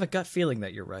have a gut feeling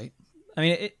that you're right. I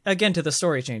mean, again, to the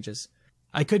story changes.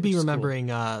 I could be remembering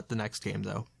the next game,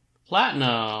 though.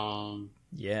 Platinum.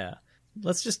 Yeah.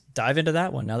 Let's just dive into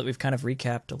that one now that we've kind of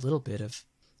recapped a little bit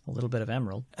of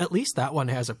Emerald. At least that one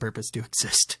has a purpose to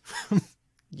exist.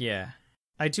 Yeah.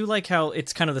 I do like how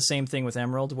it's kind of the same thing with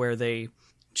Emerald, where they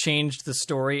changed the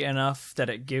story enough that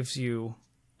it gives you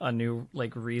a new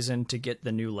like reason to get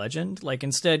the new legend. Like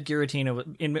instead,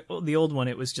 Giratina in the old one,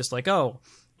 it was just like, oh,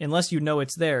 unless you know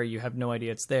it's there, you have no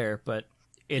idea it's there. But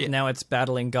now it's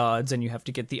battling gods, and you have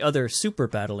to get the other super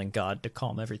battling god to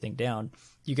calm everything down.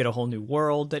 You get a whole new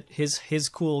world that his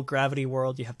cool gravity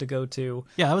world you have to go to.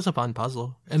 Yeah, that was a fun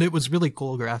puzzle, and it was really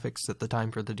cool graphics at the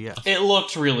time for the DS. It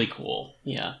looked really cool.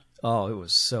 Yeah. Oh, it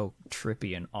was so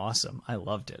trippy and awesome. I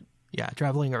loved it. Yeah,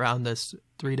 traveling around this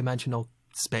 3-dimensional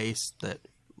space that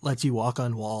lets you walk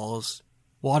on walls,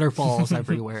 waterfalls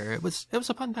everywhere. It was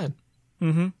a fun time.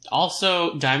 Mm-hmm.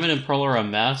 Also, Diamond and Pearl are a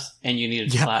mess, and you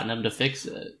needed Platinum to fix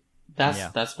it.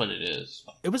 That's what it is.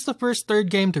 It was the first third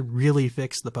game to really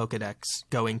fix the Pokédex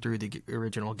going through the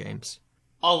original games.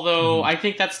 Although, I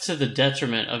think that's to the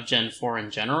detriment of Gen 4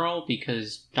 in general,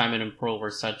 because Diamond and Pearl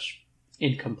were such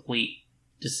incomplete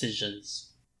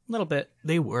decisions. A little bit.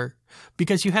 They were.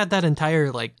 Because you had that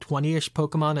entire, 20-ish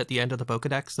Pokemon at the end of the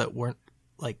Pokédex that weren't,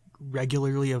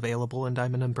 regularly available in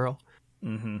Diamond and Pearl.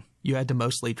 Mm-hmm. You had to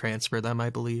mostly transfer them, I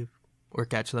believe, or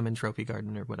catch them in Trophy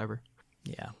Garden or whatever.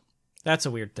 Yeah. That's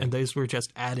a weird thing. And those were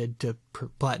just added to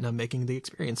Platinum, making the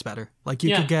experience better. Like,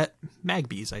 you could get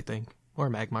Magbees, I think, or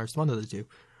Magmars, one of the two.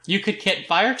 You could get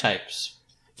fire types.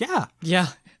 Yeah. Yeah,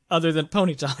 other than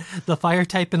Ponyta. The fire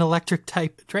type and electric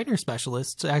type trainer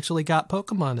specialists actually got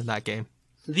Pokemon in that game.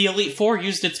 The Elite Four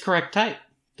used its correct type.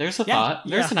 There's a thought.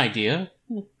 There's an idea.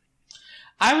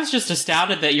 I was just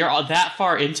astounded that you're that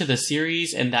far into the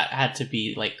series and that had to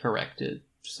be, corrected.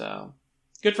 So,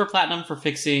 good for Platinum for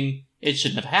fixing. It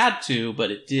shouldn't have had to, but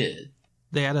it did.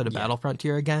 They added a Battle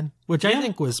Frontier again, which I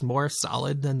think was more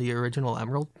solid than the original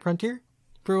Emerald Frontier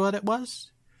for what it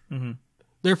was. Mm-hmm.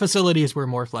 Their facilities were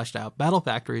more fleshed out. Battle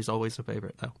Factory is always a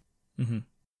favorite, though. Mm-hmm.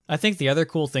 I think the other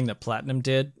cool thing that Platinum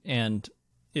did, and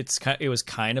it was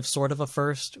kind of sort of a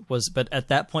first, but at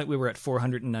that point we were at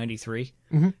 493,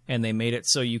 and they made it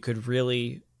so you could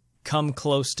really come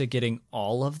close to getting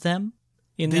all of them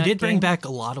in that game. They did bring back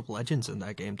a lot of legends in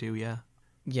that game, too, yeah.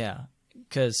 Yeah,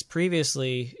 because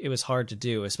previously it was hard to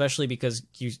do, especially because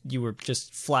you were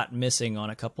just flat missing on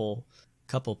a couple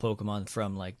Pokemon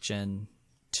from Gen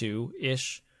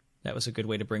 2-ish. That was a good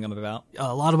way to bring them about.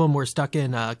 A lot of them were stuck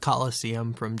in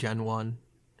Coliseum from Gen 1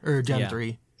 or Gen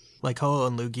 3, like Ho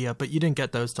and Lugia, but you didn't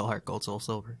get those till Heart Gold Soul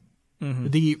Silver. Mm-hmm.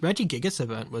 The Regigigas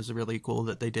event was really cool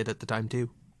that they did at the time too.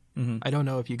 Mm-hmm. I don't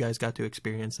know if you guys got to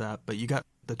experience that, but you got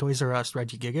the Toys R Us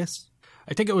Regigigas.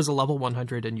 I think it was a level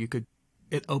 100, and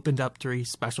it opened up 3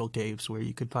 special caves where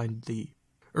you could find the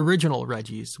original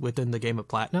Regis within the game of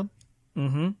Platinum.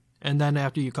 Mm-hmm. And then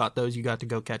after you caught those, you got to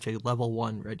go catch a level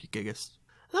 1 Regigigas.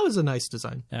 That was a nice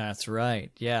design. That's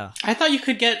right, yeah. I thought you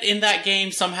could get in that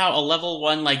game somehow a level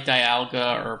 1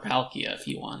 Dialga or Palkia if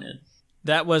you wanted.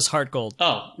 That was Heart Gold.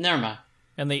 Oh, never mind.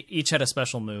 And they each had a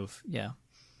special move, yeah.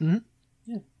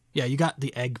 Mm-hmm. Yeah, you got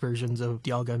the egg versions of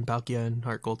Dialga and Palkia and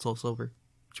Heart Gold Soul Silver,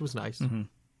 which was nice. Mm-hmm.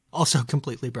 Also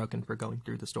completely broken for going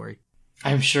through the story.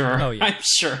 I'm sure. Oh, yeah. I'm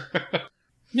sure.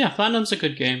 Yeah, Platinum's a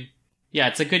good game. Yeah,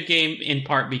 it's a good game in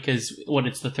part because what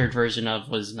it's the third version of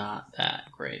was not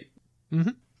that great.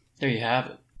 Mm-hmm. There you have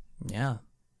it. Yeah.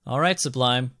 All right,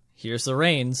 Sublime. Here's the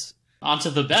reins. On to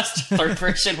the best third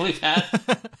version we've had.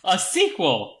 A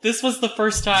sequel. This was the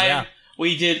first time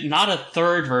we did not a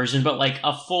third version, but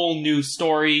a full new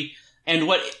story. And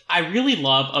what I really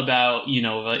love about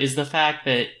Unova is the fact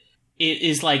that it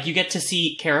is you get to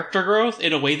see character growth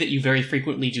in a way that you very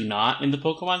frequently do not in the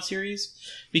Pokemon series,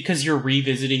 because you're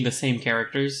revisiting the same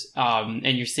characters,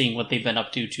 and you're seeing what they've been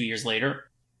up to 2 years later.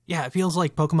 Yeah, it feels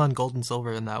like Pokemon Gold and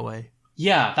Silver in that way.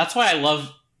 Yeah, that's why I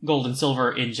love Gold and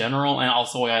Silver in general, and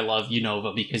also why I love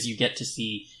Unova, because you get to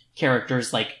see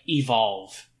characters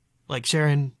evolve. Like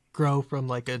Sharon grow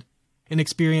from an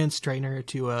experienced trainer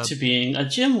to being a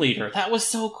gym leader. That was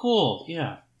so cool.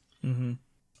 Yeah. Mm-hmm.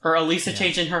 Or Elisa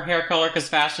changing her hair color because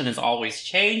fashion is always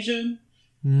changing.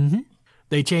 Mm-hmm.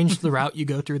 They changed the route you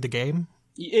go through the game.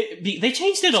 They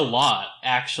changed it a lot,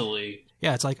 actually.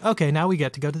 Yeah, it's okay, now we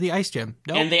get to go to the ice gym.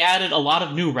 Nope. And they added a lot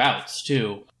of new routes,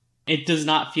 too. It does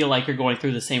not feel like you're going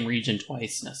through the same region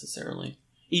twice, necessarily.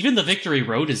 Even the Victory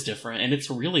Road is different, and it's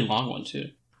a really long one, too.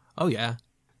 Oh, yeah.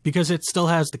 Because it still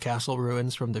has the castle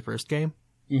ruins from the first game.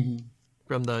 Mm-hmm.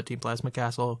 From the Team Plasma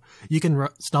Castle. You can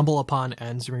stumble upon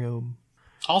En's room.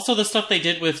 Also, the stuff they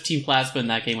did with Team Plasma in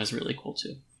that game was really cool,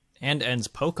 too. And En's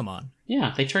Pokemon.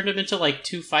 Yeah, they turned them into,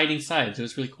 2 fighting sides. It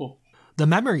was really cool. The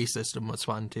memory system was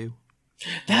fun, too.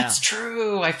 That's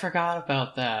true! I forgot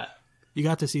about that. You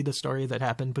got to see the story that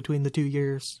happened between the 2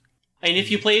 years. And if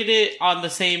you played it on the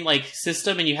same,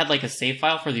 system and you had, a save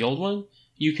file for the old one,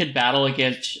 you could battle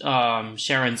against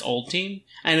Sharon's old team,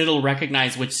 and it'll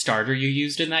recognize which starter you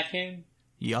used in that game.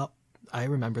 Yup, I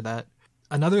remember that.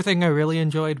 Another thing I really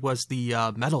enjoyed was the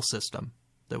medal system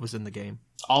that was in the game.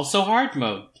 Also, hard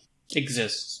mode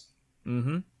exists.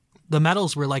 Mm-hmm. The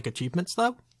medals were like achievements,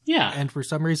 though. Yeah. And for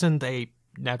some reason, they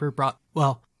never brought...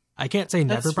 Well, I can't say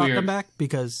never That's brought weird. them back,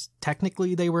 because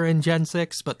technically they were in Gen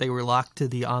 6, but they were locked to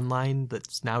the online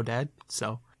that's now dead,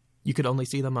 so you could only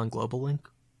see them on Global Link.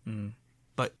 Mm.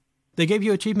 But they gave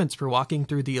you achievements for walking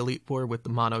through the Elite Four with the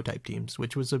mono-type teams,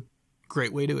 which was a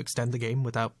great way to extend the game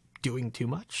without doing too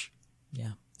much.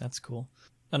 Yeah, that's cool.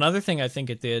 Another thing I think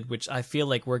it did, which I feel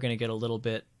like we're going to get a little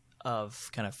bit of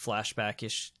kind of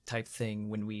flashback-ish type thing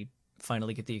when we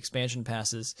finally get the expansion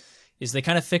passes, is they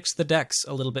kind of fixed the decks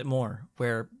a little bit more,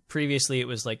 where previously it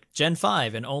was like Gen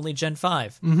 5 and only Gen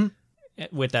 5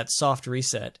 with that soft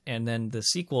reset. And then the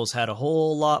sequels had a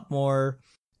whole lot more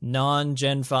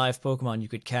non-Gen 5 Pokemon you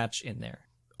could catch in there.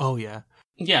 Oh, yeah.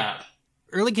 Yeah.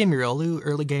 Early game Riolu,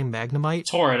 early game Magnemite.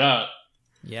 Tore it up.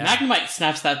 Yeah. Magnemite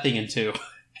snaps that thing in two.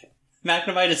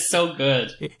 Magnemite is so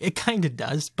good. It kind of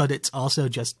does, but it's also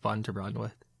just fun to run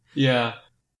with. Yeah.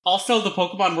 Also, the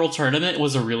Pokemon World Tournament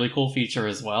was a really cool feature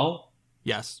as well.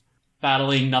 Yes.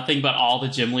 Battling nothing but all the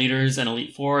gym leaders and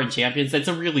Elite Four and champions. That's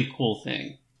a really cool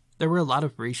thing. There were a lot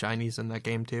of free shinies in that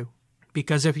game, too.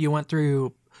 Because if you went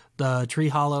through the Tree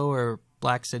Hollow or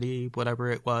Black City, whatever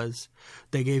it was,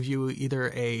 they gave you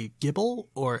either a Gibble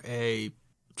or a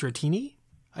Dratini,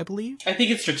 I believe. I think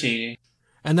it's Dratini.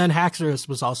 And then Haxorus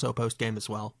was also post-game as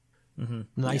well. Mm-hmm.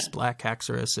 Nice black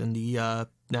Haxorus in the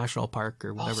National Park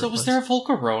or whatever Also, it was. was there a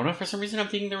Volcarona? For some reason, I'm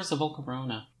thinking there was a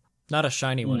Volcarona. Not a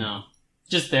shiny one. No.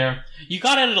 Just there. You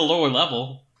got it at a lower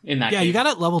level in that game. Yeah, you got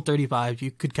it at level 35. You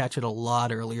could catch it a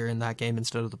lot earlier in that game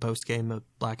instead of the post-game of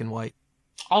Black and White.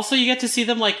 Also, you get to see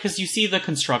them, like, because you see the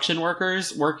construction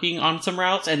workers working on some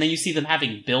routes, and then you see them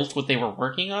having built what they were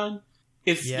working on.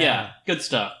 It's, yeah good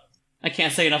stuff. I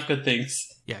can't say enough good things.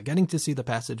 Yeah, getting to see the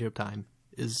passage of time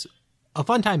is a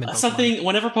fun time in Pokemon. Something,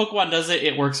 whenever Pokemon does it,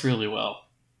 it works really well.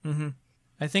 Mm-hmm.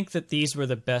 I think that these were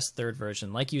the best third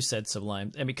version, like you said,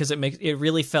 Sublime, and because it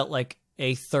really felt like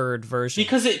a third version.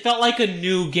 Because it felt like a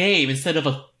new game instead of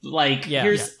a, like,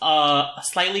 here's a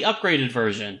slightly upgraded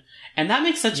version. And that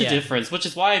makes such a difference, which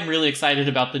is why I'm really excited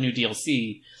about the new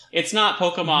DLC. It's not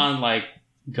Pokemon, like,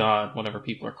 God, whatever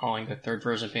people are calling the third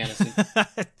version fantasy.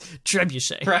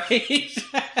 Trebuchet. Right?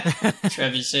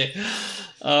 Trebuchet.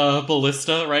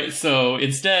 Ballista, right? So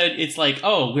instead, it's like,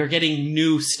 oh, we're getting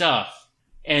new stuff.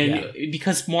 And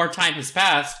because more time has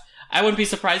passed, I wouldn't be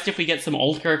surprised if we get some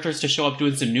old characters to show up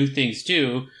doing some new things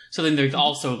too. So then they're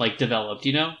also, like, developed,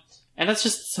 you know? And that's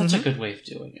just such a good way of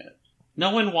doing it. No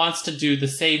one wants to do the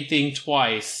same thing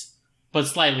twice, but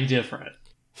slightly different.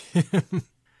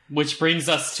 Which brings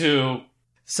us to...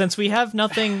 Since we have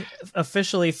nothing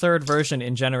officially third version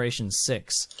in Generation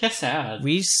 6, Guess sad.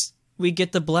 we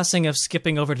get the blessing of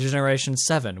skipping over to Generation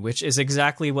 7, which is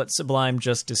exactly what Sublime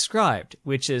just described,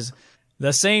 which is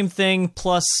the same thing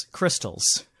plus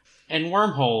crystals. And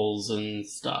wormholes and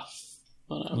stuff.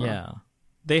 Whatever. Yeah.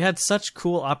 They had such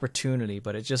cool opportunity,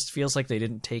 but it just feels like they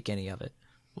didn't take any of it.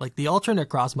 Like, the alternate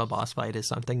Necrozma boss fight is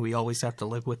something we always have to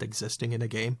live with existing in a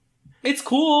game. It's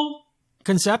cool.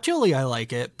 Conceptually, I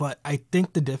like it, but I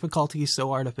think the difficulty is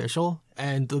so artificial,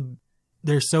 and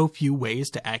there's so few ways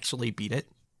to actually beat it.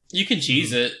 You can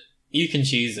cheese it. You can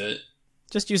cheese it.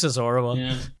 Just use a Zoroa.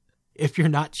 Yeah. If you're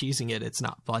not cheesing it, it's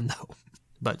not fun, though.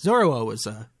 But Zoroa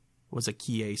was a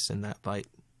key ace in that fight.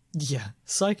 Yeah.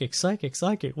 Psychic.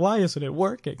 Why isn't it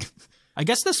working? I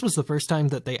guess this was the first time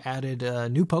that they added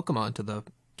new Pokemon to the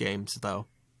games, though.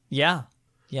 Yeah.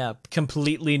 Yeah,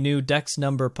 completely new Dex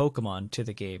number Pokemon to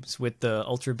the games with the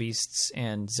Ultra Beasts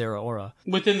and Zeraora.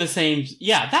 Within the same...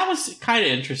 Yeah, that was kind of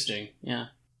interesting. Yeah.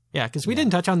 Yeah, because we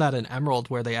didn't touch on that in Emerald,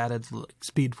 where they added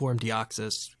Speed Form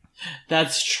Deoxys.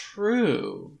 That's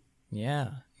true.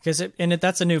 Yeah, because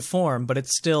that's a new form, but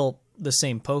it's still the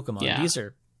same Pokemon. Yeah. These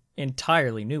are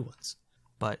entirely new ones.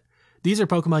 But these are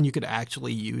Pokemon you could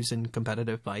actually use in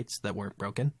competitive fights that weren't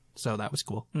broken, so that was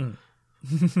cool.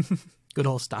 Good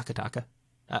old Stakataka.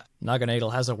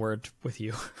 Naganadel has a word with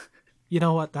you. You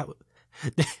know what?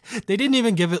 They didn't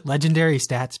even give it legendary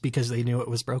stats because they knew it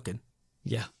was broken.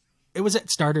 Yeah. It was at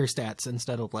starter stats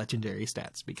instead of legendary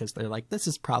stats because they're like, this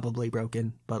is probably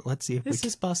broken, but let's see if this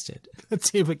is busted.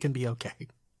 Let's see if it can be okay.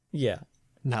 Yeah.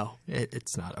 No,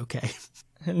 it's not okay.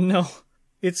 No.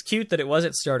 It's cute that it was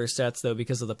at starter stats, though,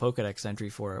 because of the Pokedex entry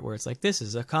for it, where it's like, this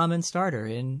is a common starter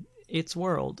in its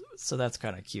world. So that's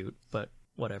kind of cute, but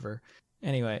whatever.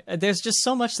 Anyway, there's just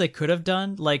so much they could have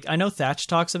done. Like, I know Thatch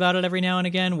talks about it every now and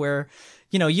again where,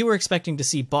 you know, you were expecting to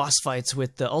see boss fights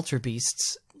with the Ultra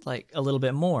Beasts, like, a little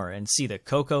bit more and see the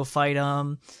Coco fight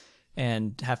them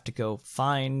and have to go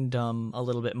find a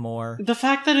little bit more. The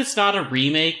fact that it's not a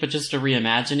remake but just a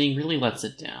reimagining really lets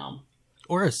it down.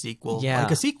 Or a sequel. Yeah.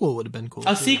 Like, a sequel would have been cool.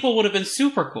 A sequel would have been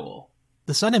super cool.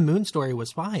 The Sun and Moon story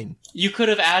was fine. You could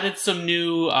have added some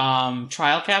new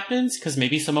trial captains, because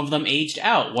maybe some of them aged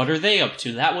out. What are they up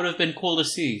to? That would have been cool to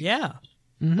see. Yeah.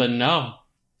 Mm-hmm. But no.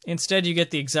 Instead, you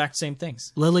get the exact same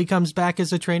things. Lily comes back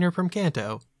as a trainer from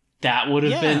Kanto. That would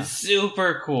have been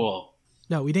super cool.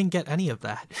 No, we didn't get any of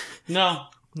that. No.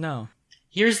 No.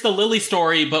 Here's the Lily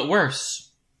story, but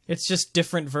worse. It's just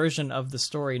different version of the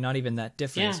story, not even that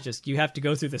different. Yeah. It's just you have to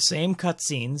go through the same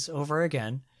cutscenes over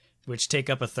again, which take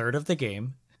up a third of the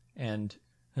game, and...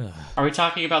 Are we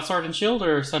talking about Sword and Shield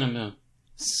or Sun and Moon?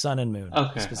 Sun and Moon.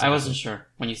 Okay, I wasn't sure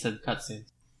when you said cutscenes.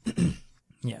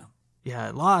 Yeah.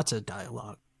 Yeah, lots of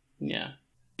dialogue. Yeah.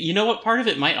 You know what? Part of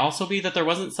it might also be that there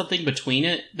wasn't something between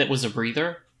it that was a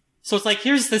breather. So it's like,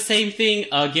 here's the same thing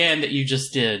again that you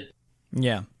just did.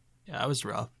 Yeah. Yeah, that was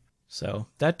rough. So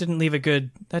that didn't leave a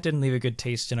good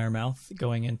taste in our mouth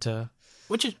going into...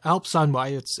 Which helps on why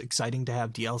it's exciting to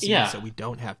have DLC, Yeah. so we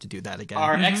don't have to do that again.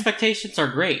 Our expectations are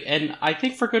great, and I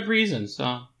think for good reason.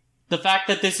 So the fact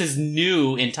that this is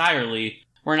new entirely,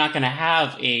 we're not going to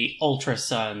have a Ultra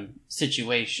Sun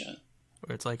situation.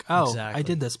 Where it's like, oh, Exactly. I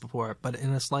did this before, but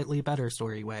in a slightly better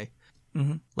story way.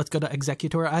 Mm-hmm. Let's go to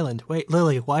Executor Island. Wait,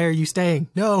 Lily, why are you staying?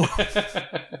 No!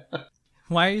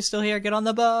 Why are you still here? Get on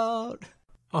the boat!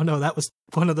 Oh no, that was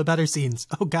one of the better scenes.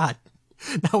 Oh god.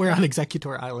 Now we're on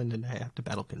Executor Island and I have to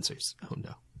battle pincers. Oh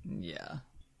no. Yeah.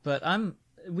 But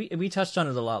we touched on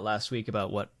it a lot last week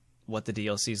about what the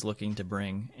DLC is looking to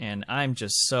bring, and I'm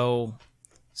just so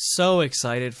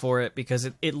excited for it because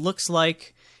it looks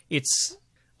like it's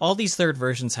all these third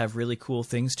versions have really cool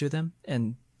things to them,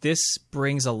 and this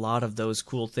brings a lot of those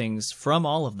cool things from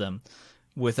all of them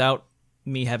without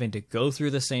me having to go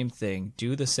through the same thing,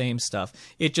 do the same stuff.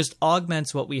 It just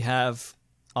augments what we have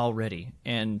already,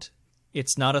 and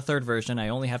it's not a third version. I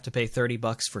only have to pay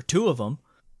 $30 for 2 of them,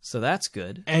 so that's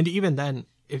good. And even then,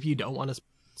 if you don't want to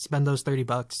spend those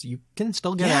 $30, you can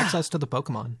still get access to the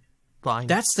Pokemon. Fine.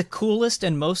 That's the coolest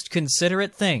and most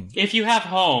considerate thing. If you have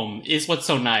home, is what's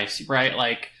so nice, right?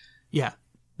 Like, yeah.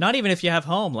 Not even if you have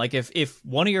home. Like, if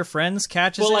one of your friends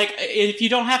catches well, it... like, if you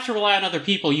don't have to rely on other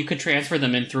people, you could transfer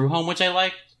them in through home, which I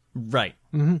like. Right.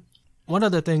 Mm-hmm. One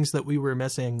of the things that we were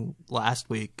missing last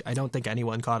week, I don't think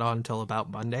anyone caught on until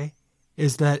about Monday,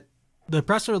 is that the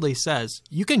press release says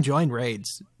you can join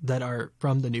raids that are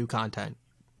from the new content,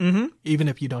 even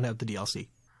if you don't have the DLC.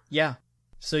 Yeah.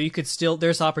 So you could still...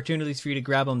 There's opportunities for you to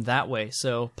grab them that way.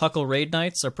 So PUCL raid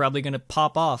nights are probably going to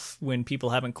pop off when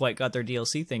people haven't quite got their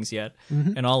DLC things yet.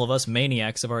 And all of us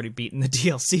maniacs have already beaten the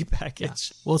DLC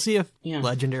package. Yeah. We'll see if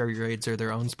legendary raids are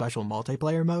their own special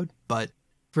multiplayer mode, but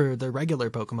for the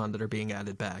regular Pokemon that are being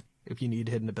added back, if you need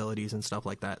hidden abilities and stuff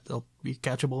like that, they'll be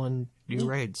catchable in new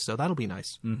raids, so that'll be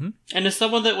nice. And as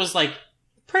someone that was, like,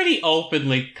 pretty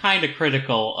openly kind of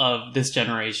critical of this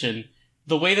generation,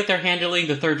 the way that they're handling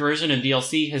the third version and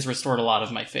DLC has restored a lot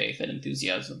of my faith and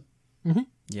enthusiasm.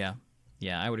 Yeah.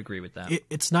 Yeah, I would agree with that.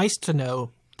 It's nice to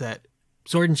know that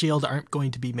Sword and Shield aren't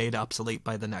going to be made obsolete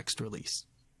by the next release.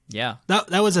 Yeah.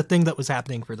 That was a thing that was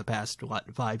happening for the past,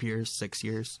 5 years, 6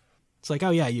 years? It's like,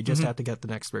 oh yeah, you just have to get the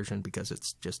next version because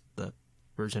it's just the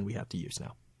version we have to use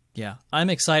now. Yeah. I'm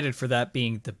excited for that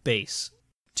being the base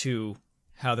to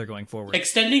how they're going forward.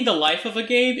 Extending the life of a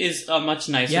game is a much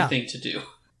nicer thing to do.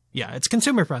 Yeah, it's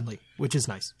consumer friendly, which is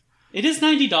nice. It is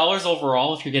 $90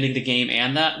 overall if you're getting the game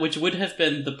and that, which would have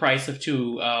been the price of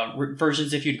 2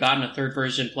 versions if you'd gotten a third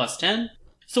version plus 10.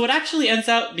 So it actually ends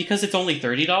out, because it's only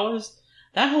 $30,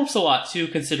 that helps a lot too,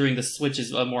 considering the Switch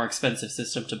is a more expensive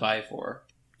system to buy for.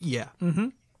 Yeah.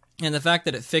 And the fact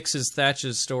that it fixes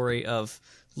Thatch's story of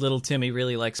little Timmy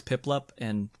really likes Piplup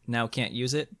and now can't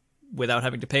use it without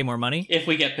having to pay more money. If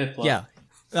we get Piplup.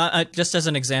 Yeah. Just as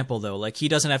an example, though, like, he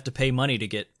doesn't have to pay money to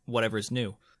get whatever's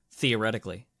new,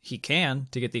 theoretically. He can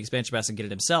to get the expansion pass and get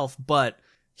it himself, but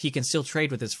he can still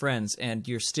trade with his friends, and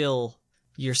you're still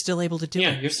able to do it.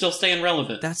 Yeah, you're still staying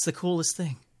relevant. That's the coolest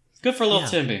thing. Good for little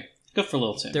Timmy. Good for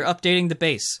little Timmy. They're updating the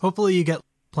base. Hopefully you get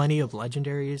plenty of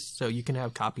legendaries, so you can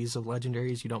have copies of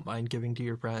legendaries you don't mind giving to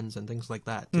your friends and things like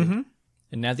that, too.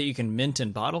 And now that you can mint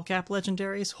and bottle cap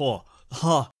legendaries,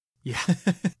 Yeah.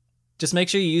 Just make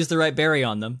sure you use the right berry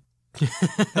on them.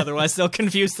 Otherwise, they'll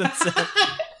confuse themselves.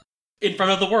 In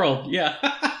front of the world, yeah.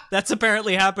 That's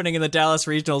apparently happening in the Dallas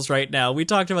Regionals right now. We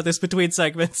talked about this between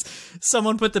segments.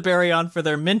 Someone put the berry on for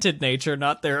their minted nature,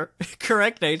 not their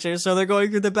correct nature, so they're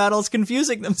going through the battles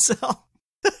confusing themselves.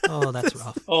 Oh, that's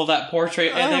rough. Oh, that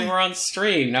portrait, and they were on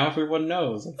stream. Now everyone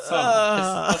knows. It's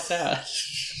so sad.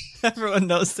 Everyone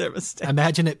knows their mistake.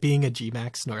 Imagine it being a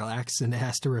Gmax Snorlax and it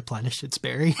has to replenish its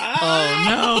berry.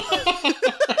 Oh,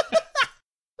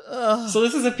 no. So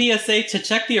this is a PSA to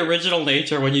check the original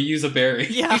nature when you use a berry.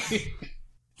 Yeah.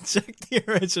 Check the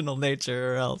original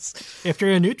nature or else. If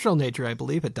you're a neutral nature, I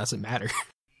believe it doesn't matter.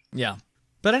 Yeah.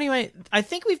 But anyway, I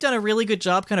think we've done a really good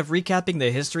job kind of recapping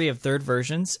the history of third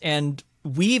versions, and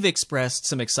we've expressed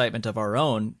some excitement of our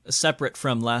own, separate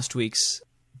from last week's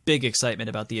big excitement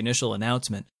about the initial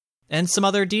announcement, and some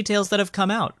other details that have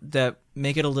come out that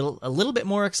make it a little bit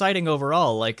more exciting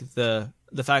overall, like the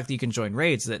fact that you can join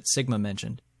raids that Sigma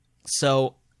mentioned.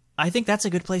 So I think that's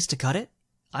a good place to cut it.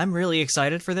 I'm really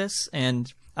excited for this,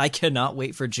 and I cannot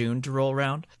wait for June to roll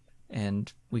around,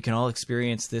 and we can all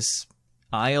experience this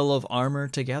Isle of Armor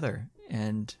together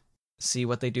and see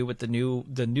what they do with the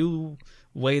new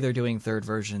way they're doing third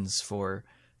versions for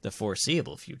the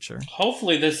foreseeable future.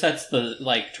 Hopefully this sets the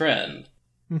trend.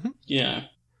 Mm-hmm. Yeah.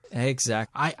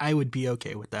 Exactly. I would be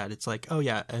okay with that. It's like, oh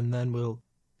yeah, and then we'll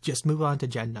just move on to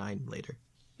Gen 9 later.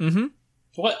 Mm-hmm.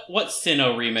 What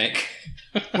Sinnoh remake?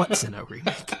 What Sinnoh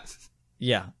remake?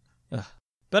 Yeah. Ugh.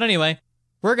 But anyway,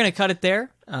 we're going to cut it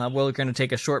there. We're going to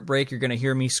take a short break. You're going to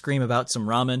hear me scream about some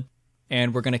ramen.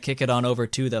 And we're going to kick it on over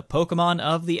to the Pokemon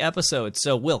of the episode.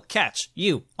 So we'll catch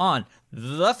you on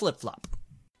the flip-flop.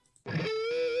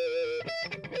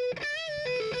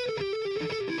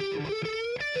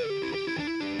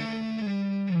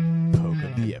 Poke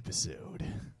of the episode.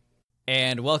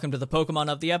 And welcome to the Pokemon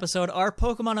of the episode. Our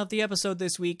Pokemon of the episode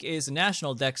this week is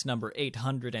National Dex number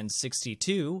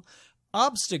 862,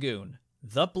 Obstagoon,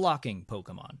 the blocking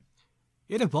Pokemon.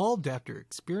 It evolved after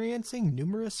experiencing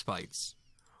numerous fights.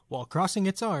 While crossing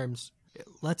its arms, it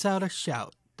lets out a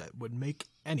shout that would make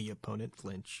any opponent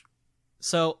flinch.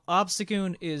 So,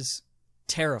 Obstagoon is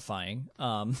terrifying.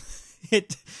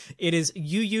 It is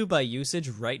UU by usage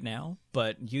right now,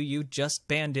 but UU just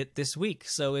banned it this week,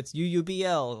 so it's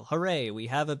UUBL. Hooray, we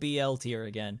have a BL tier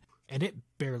again. And it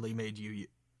barely made UU,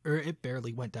 or it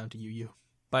barely went down to UU.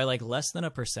 By like less than a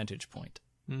percentage point.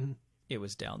 Mm-hmm. It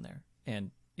was down there.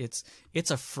 And it's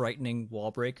a frightening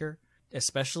wall breaker.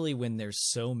 Especially when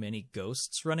there's so many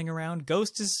ghosts running around.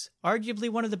 Ghost is arguably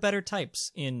one of the better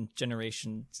types in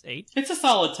Generation 8. It's a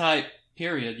solid type,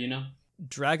 period,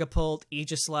 Dragapult,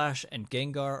 Aegislash, and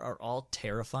Gengar are all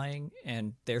terrifying,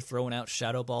 and they're throwing out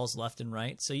Shadow Balls left and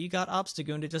right. So you got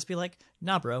Obstagoon to just be like,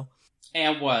 nah, bro.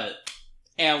 And what?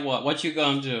 What you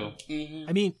gonna do? Mm-hmm.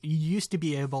 I mean, you used to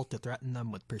be able to threaten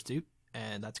them with Pursuit,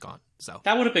 and that's gone. So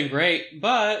that would have been great,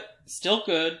 but still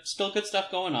good. Still good stuff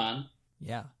going on.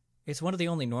 Yeah. It's one of the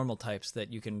only normal types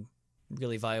that you can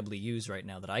really viably use right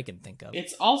now that I can think of.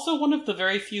 It's also one of the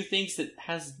very few things that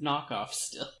has knockoffs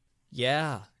still.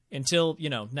 Yeah, until,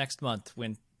 next month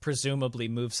when presumably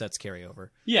movesets carry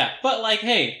over. Yeah, but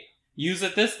hey, use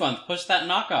it this month. Push that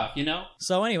knockoff,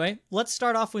 So anyway, let's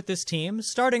start off with this team.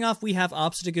 Starting off, we have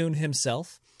Obstagoon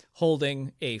himself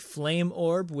holding a Flame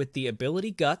Orb with the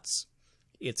ability Guts.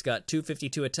 It's got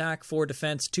 252 attack, 4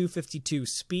 defense, 252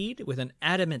 speed with an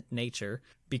adamant nature,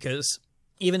 because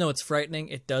even though it's frightening,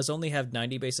 it does only have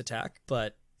 90 base attack,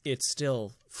 but it's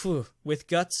still, with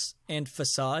Guts and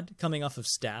Facade coming off of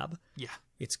Stab, yeah,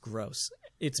 it's gross.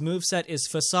 Its moveset is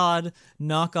Facade,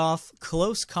 Knockoff,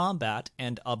 Close Combat,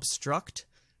 and Obstruct.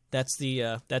 That's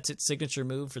its signature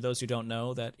move, for those who don't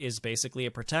know. That is basically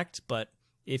a protect, but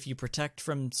if you protect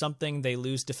from something, they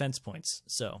lose defense points,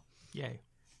 so... Yay.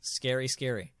 Scary,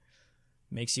 scary.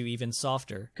 Makes you even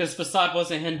softer. Because Facade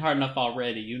wasn't hitting hard enough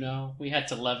already, We had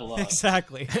to level up.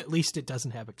 Exactly. At least it doesn't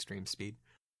have extreme speed.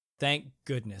 Thank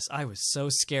goodness. I was so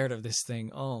scared of this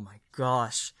thing. Oh my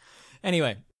gosh.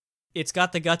 Anyway, it's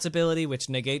got the Guts ability, which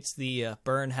negates the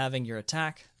burn having your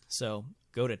attack. So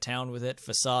go to town with it.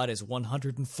 Facade is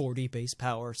 140 base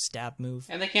power, stab move.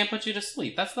 And they can't put you to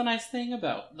sleep. That's the nice thing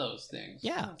about those things.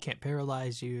 Yeah. Can't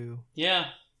paralyze you. Yeah.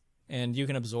 And you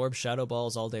can absorb Shadow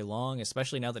Balls all day long,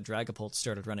 especially now that Dragapult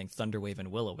started running Thunderwave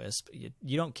and Will-O-Wisp.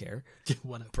 You don't care.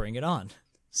 Bring it on.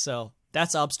 So,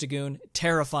 that's Obstagoon.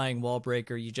 Terrifying wall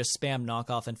breaker. You just spam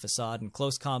Knockoff and Facade and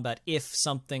Close Combat if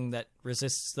something that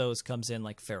resists those comes in,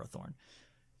 like Ferrothorn.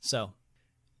 So,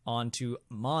 on to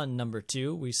Mon number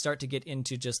 2. We start to get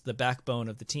into just the backbone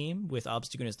of the team with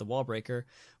Obstagoon as the wall breaker.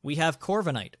 We have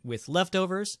Corviknight with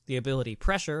Leftovers, the ability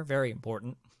Pressure, very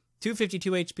important.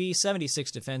 252 HP,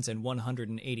 76 defense, and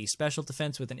 180 special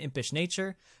defense with an impish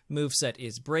nature. Moveset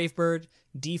is Brave Bird,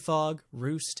 Defog,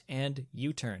 Roost, and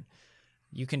U-Turn.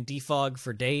 You can defog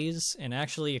for days, and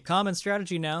actually a common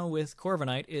strategy now with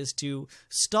Corviknight is to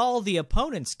stall the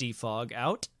opponent's defog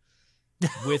out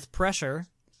with pressure,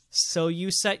 so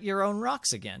you set your own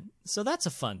rocks again. So that's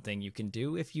a fun thing you can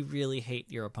do if you really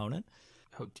hate your opponent.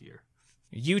 Oh dear.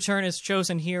 U-Turn is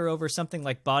chosen here over something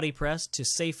like Body Press to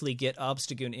safely get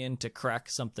Obstagoon in to crack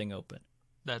something open.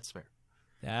 That's fair.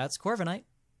 That's Corviknight.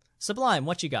 Sublime,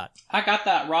 what you got? I got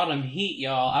that Rodham Heat,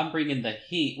 y'all. I'm bringing the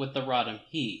heat with the Rodham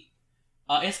Heat.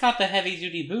 It's got the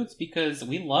heavy-duty boots because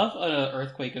we love an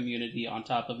Earthquake immunity on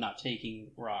top of not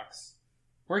taking rocks.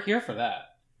 We're here for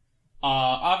that.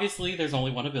 Obviously, there's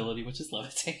only one ability, which is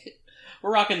Levitate.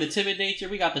 We're rocking the Timid Nature.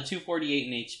 We got the 248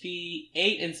 in HP,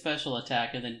 8 in Special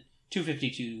Attack, and then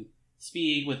 252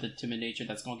 Speed with the Timid Nature.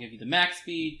 That's going to give you the max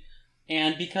speed.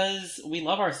 And because we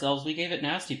love ourselves, we gave it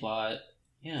Nasty Plot.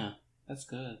 Yeah, that's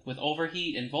good. With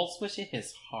Overheat and Volt Switch, it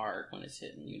hits hard when it's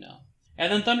hitting, you know.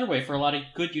 And then Thunderwave for a lot of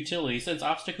good utility. Since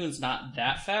Obstagoon's not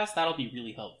that fast, that'll be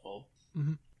really helpful.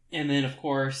 Mm-hmm. And then, of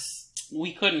course,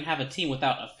 we couldn't have a team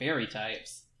without a Fairy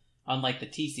types, unlike the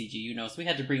TCG, you know. So we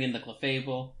had to bring in the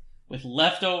Clefable with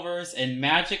Leftovers and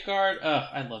Magic Guard. Ugh,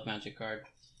 I love Magic Guard.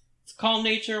 It's Calm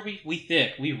Nature. We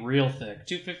thick. We real thick.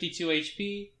 252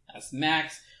 HP. That's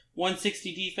max.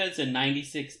 160 defense and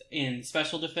 96 in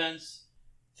special defense.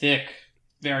 Thick.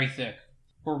 Very thick.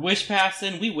 We're Wish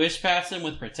Passing. We Wish Passing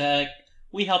with Protect.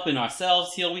 We helping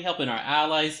ourselves heal. We helping our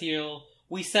allies heal.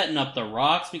 We setting up the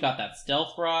rocks. We got that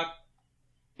Stealth Rock.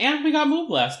 And we got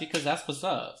Moonblast because that's what's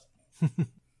up.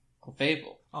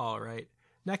 Clefable. Alright.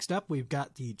 Next up, we've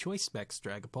got the Choice Specs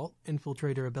Dragapult,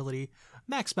 Infiltrator ability,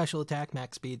 max special attack,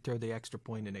 max speed, throw the extra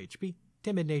point in HP,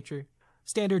 Timid Nature,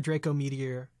 Standard Draco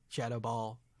Meteor, Shadow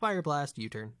Ball, Fire Blast,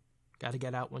 U-Turn. Gotta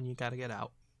get out when you gotta get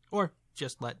out. Or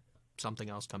just let something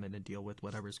else come in and deal with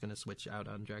whatever's gonna switch out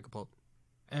on Dragapult.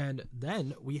 And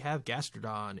then we have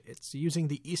Gastrodon. It's using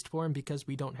the East form because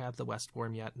we don't have the West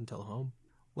form yet until home.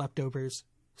 Leftovers,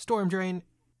 Storm Drain.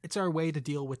 It's our way to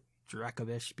deal with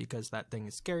Dracovish because that thing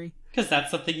is scary. Because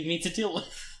that's something you need to deal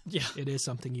with. Yeah, it is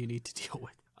something you need to deal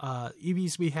with.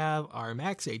 EVs we have are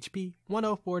max HP,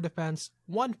 104 defense,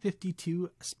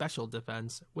 152 special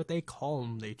defense with a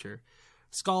Calm Nature.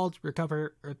 Scald,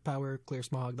 Recover, Earth Power, Clear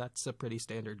Smog. That's a pretty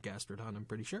standard Gastrodon, I'm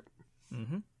pretty sure.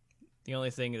 Mm-hmm. The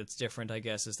only thing that's different, I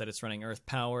guess, is that it's running Earth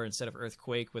Power instead of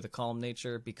Earthquake with a Calm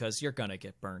Nature because you're gonna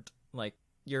get burnt. Like,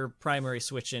 your primary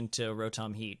switch into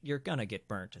Rotom Heat, you're gonna get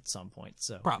burnt at some point,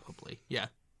 so... Probably, yeah.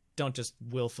 Don't just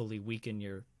willfully weaken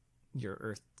your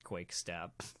Earthquake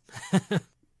stab.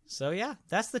 So yeah,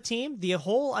 that's the team. The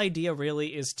whole idea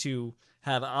really is to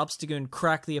have Obstagoon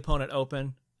crack the opponent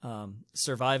open,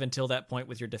 survive until that point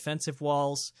with your defensive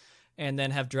walls, and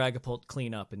then have Dragapult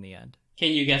clean up in the end.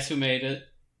 Can you guess who made it?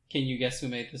 Can you guess who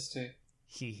made this too?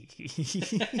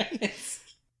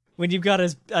 When you've got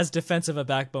as defensive a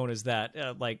backbone as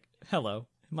that, like, hello,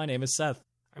 my name is Seth.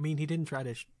 I mean, he didn't try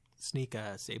to sneak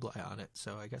a Sableye on it,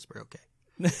 so I guess we're okay.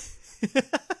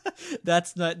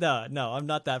 That's not, no, I'm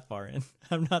not that far in.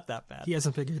 I'm not that bad. He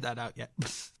hasn't figured that out yet.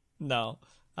 No,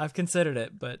 I've considered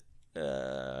it, but,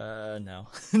 no.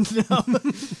 No.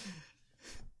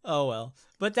 Oh, well.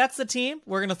 But that's the team.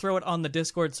 We're going to throw it on the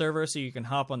Discord server so you can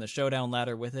hop on the showdown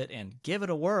ladder with it and give it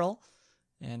a whirl.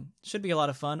 And it should be a lot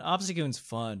of fun. Obstagoon's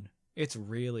fun. It's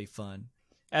really fun.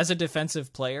 As a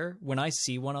defensive player, when I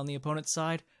see one on the opponent's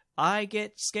side, I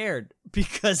get scared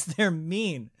because they're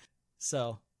mean.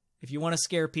 So, if you want to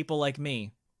scare people like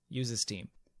me, use this team.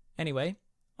 Anyway,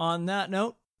 on that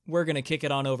note, we're going to kick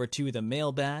it on over to the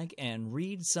mailbag and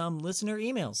read some listener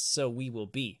emails. So we will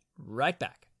be right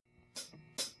back.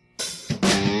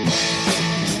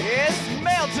 It's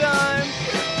mail time!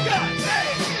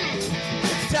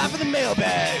 It's time for the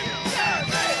mailbag!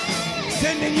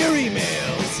 Send in your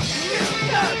emails!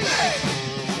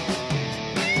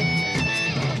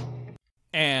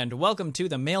 And welcome to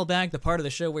the mailbag, the part of the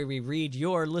show where we read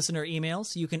your listener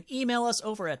emails. You can email us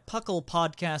over at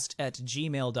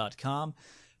puclpodcast@gmail.com.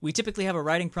 We typically have a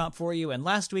writing prompt for you, and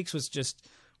last week's was just,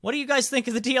 what do you guys think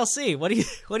of the DLC? What do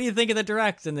you think of the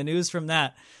Direct and the news from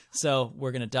that? So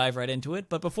we're going to dive right into it.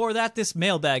 But before that, this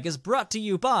mailbag is brought to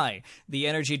you by the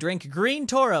energy drink Green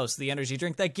Tauros, the energy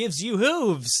drink that gives you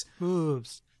hooves.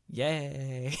 Hooves.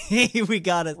 Yay. We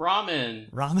got it.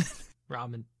 Ramen. Ramen?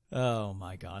 Ramen. Oh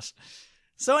my gosh.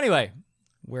 So anyway,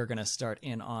 We're going to start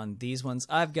in on these ones.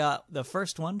 I've got the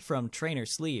first one from Trainer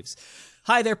Sleeves.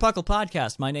 Hi there, PUCL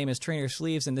Podcast. My name is Trainer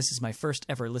Sleeves, and this is my first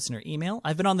ever listener email.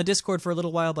 I've been on the Discord for a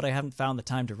little while, but I haven't found the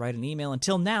time to write an email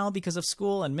until now because of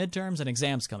school and midterms and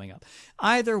exams coming up.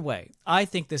 Either way, I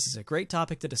think this is a great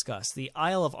topic to discuss, the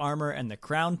Isle of Armor and the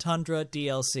Crown Tundra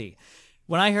DLC.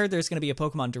 When I heard there's going to be a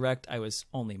Pokemon Direct, I was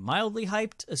only mildly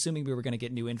hyped, assuming we were going to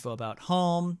get new info about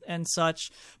home and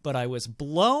such, but I was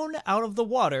blown out of the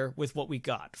water with what we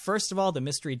got. First of all, the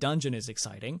Mystery Dungeon is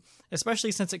exciting,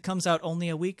 especially since it comes out only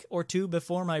a week or two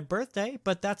before my birthday,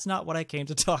 but that's not what I came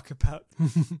to talk about.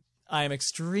 I am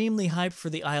extremely hyped for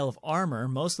the Isle of Armor,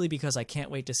 mostly because I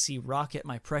can't wait to see Rocket,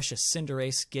 my precious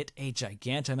Cinderace, get a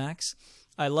Gigantamax.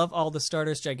 I love all the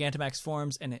starters' Gigantamax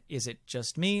forms, and is it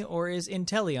just me, or is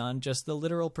Inteleon just the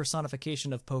literal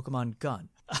personification of Pokemon Gun?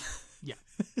 Yeah.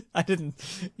 I didn't...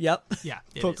 Yep. Yeah,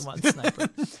 Pokemon Sniper.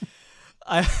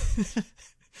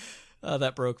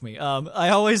 That broke me. I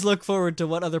always look forward to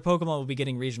what other Pokemon will be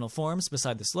getting regional forms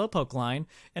beside the Slowpoke line,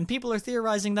 and people are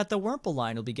theorizing that the Wurmple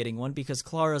line will be getting one because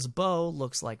Clara's bow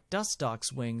looks like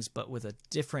Dustox's wings, but with a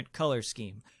different color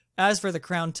scheme. As for the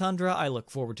Crown Tundra, I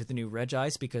look forward to the new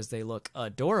Regice because they look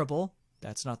adorable.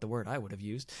 That's not the word I would have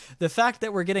used. The fact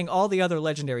that we're getting all the other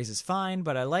legendaries is fine,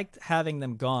 but I like having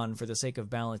them gone for the sake of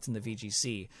balance in the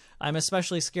VGC. I'm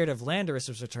especially scared of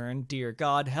Landorus's return. Dear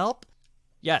God, help.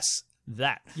 Yes,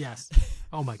 that. Yes.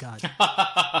 Oh my god.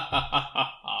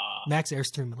 Max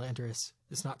Airstream Landorus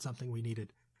is not something we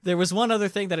needed. There was one other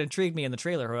thing that intrigued me in the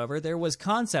trailer, however. There was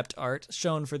concept art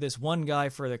shown for this one guy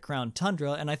for the Crown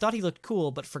Tundra, and I thought he looked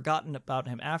cool, but forgotten about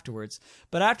him afterwards.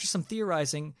 But after some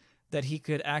theorizing that he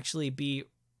could actually be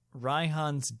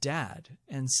Raihan's dad,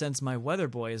 and since my Weather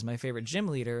Boy is my favorite gym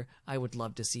leader, I would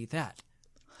love to see that.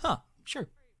 Huh, sure.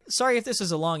 Sorry if this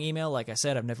is a long email. Like I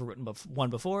said, I've never written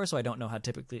one before, so I don't know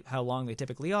how long they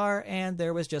typically are, and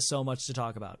there was just so much to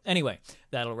talk about. Anyway,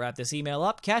 that'll wrap this email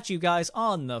up. Catch you guys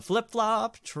on the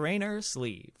flip-flop Trainer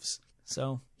Sleeves.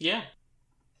 So, yeah,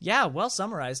 well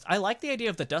summarized. I like the idea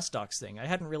of the Dustox thing. I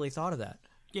hadn't really thought of that.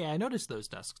 Yeah, I noticed those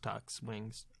Dustox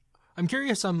wings. I'm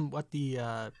curious on what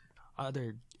the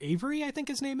other Avery, I think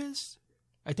his name is.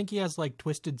 I think he has like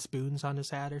twisted spoons on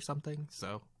his hat or something,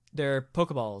 so... They're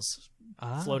Pokeballs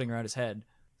floating around his head.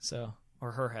 So,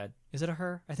 or her head. Is it a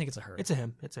her? I think it's a her. It's a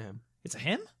him. It's a him. It's a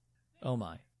him? Oh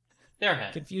my. Their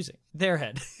head. Confusing. Their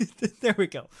head. There we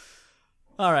go.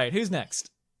 All right, who's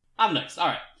next? I'm next. All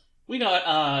right. We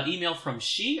got email from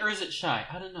She, or is it Shy?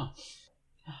 I don't know.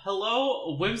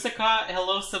 Hello, Whimsicott.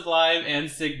 Hello, Sublime and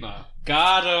Sigma.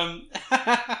 Got him.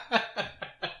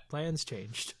 Plans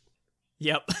changed.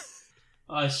 Yep.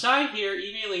 Shy here,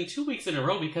 emailing 2 weeks in a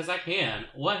row because I can.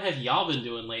 What have y'all been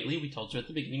doing lately? We told you at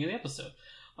the beginning of the episode.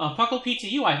 PUCL P to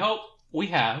you, I hope we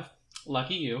have.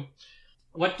 Lucky you.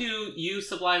 What do you,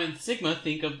 Sublime and Sigma,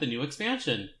 think of the new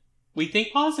expansion? We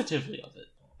think positively of it.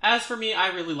 As for me, I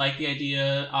really like the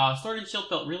idea. Sword and Shield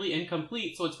felt really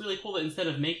incomplete, so it's really cool that instead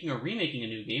of making or remaking a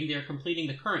new game, they are completing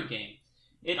the current game.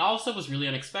 It also was really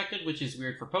unexpected, which is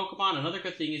weird for Pokemon. Another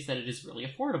good thing is that it is really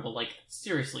affordable. Like,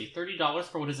 seriously, $30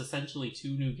 for what is essentially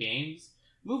 2 new games?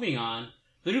 Moving on,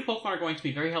 the new Pokemon are going to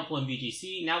be very helpful in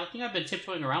VGC. Now, the thing I've been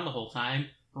tiptoeing around the whole time,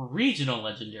 regional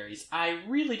legendaries. I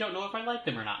really don't know if I like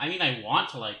them or not. I mean, I want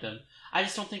to like them. I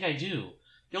just don't think I do.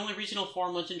 The only regional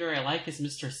form legendary I like is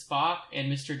Mr. Spock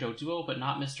and Mr. Doduo, but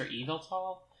not Mr.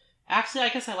 Yveltal. Actually, I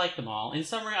guess I like them all. In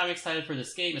summary, I'm excited for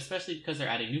this game, especially because they're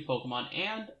adding new Pokemon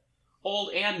and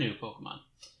old and new Pokemon.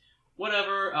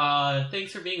 Whatever,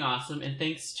 thanks for being awesome, and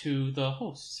thanks to the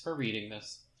hosts for reading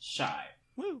this. Shy.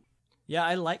 Woo. Yeah,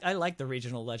 I like the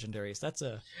regional legendaries.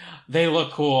 They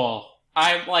look cool.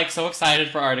 I'm, like, so excited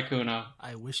for Articuno.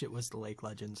 I wish it was the Lake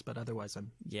Legends, but otherwise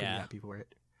I'm pretty happy for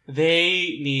it.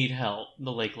 They need help,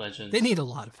 the Lake Legends. They need a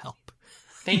lot of help.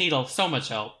 They need so much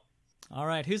help. All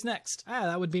right, who's next?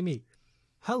 That would be me.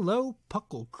 Hello,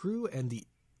 PUCL crew and the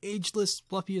ageless,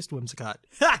 fluffiest Whimsicott.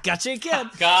 Ha! Gotcha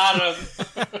again! Got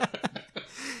him!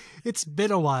 It's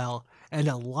been a while, and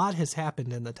a lot has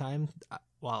happened in the time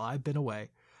while I've been away.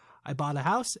 I bought a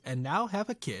house and now have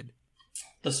a kid.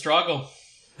 The struggle.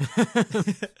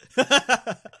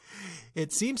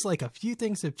 It seems like a few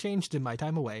things have changed in my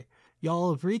time away.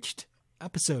 Y'all have reached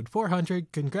episode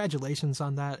 400. Congratulations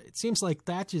on that. It seems like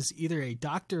Thatch is either a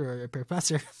doctor or a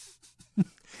professor.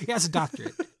 He has a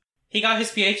doctorate. He got his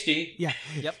PhD. Yeah.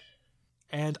 Yep.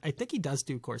 And I think he does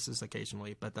do courses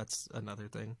occasionally, but that's another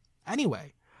thing.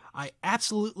 Anyway, I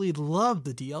absolutely love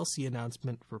the DLC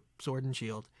announcement for Sword and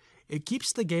Shield. It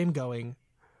keeps the game going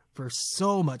for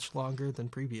so much longer than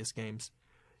previous games.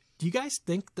 Do you guys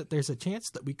think that there's a chance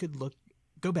that we could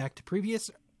go back to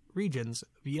previous regions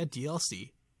via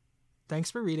DLC? Thanks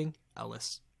for reading,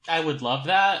 Ellis. I would love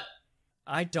that.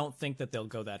 I don't think that they'll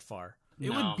go that far. It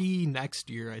would be next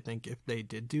year, I think, if they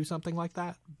did do something like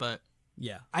that. But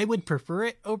yeah, I would prefer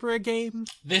it over a game.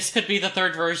 This could be the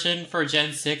third version for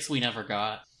Gen 6 we never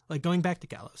got. Like, going back to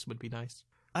Kalos would be nice.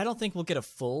 I don't think we'll get a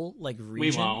full, like,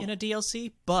 region in a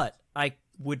DLC, but I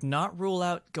would not rule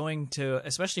out going to,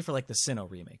 especially for, like, the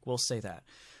Sinnoh remake, we'll say that.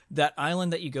 That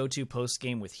island that you go to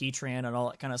post-game with Heatran and all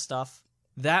that kind of stuff,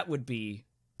 that would be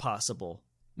possible,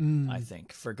 I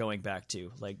think, for going back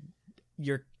to. Like,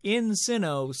 you're in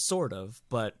Sinnoh, sort of,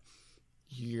 but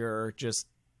you're just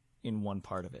in one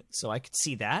part of it. So I could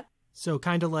see that. So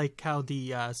kind of like how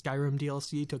the Skyrim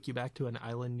DLC took you back to an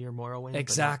island near Morrowind.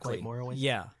 Exactly. But not quite Morrowind.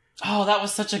 Yeah. Oh, that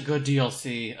was such a good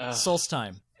DLC.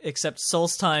 Solstheim. Except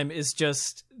Solstheim is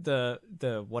just the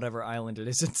whatever island it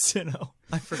is in Sinnoh.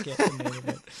 I forget the name of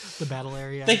it. The battle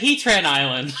area. The Heatran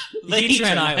Island. The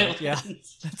Heatran Island, yeah.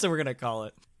 That's what we're going to call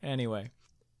it. Anyway.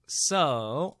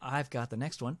 So, I've got the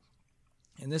next one.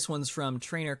 And this one's from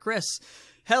Trainer Chris.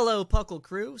 Hello, PUCL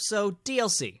crew. So,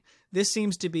 DLC. This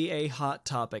seems to be a hot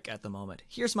topic at the moment.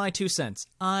 Here's my 2 cents.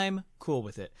 I'm cool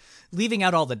with it. Leaving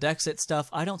out all the Dexit stuff,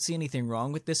 I don't see anything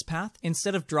wrong with this path.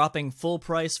 Instead of dropping full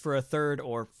price for a 3rd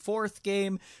or 4th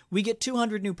game, we get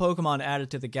 200 new Pokemon added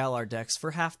to the Galar Dex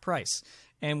for half price.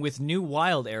 And with new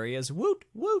wild areas, woot,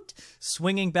 woot,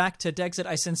 swinging back to Dexit,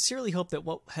 I sincerely hope that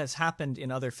what has happened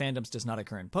in other fandoms does not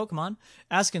occur in Pokemon.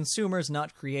 As consumers,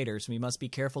 not creators, we must be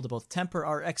careful to both temper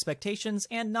our expectations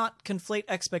and not conflate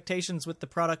expectations with the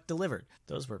product delivered.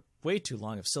 Those were way too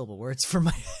long of syllable words for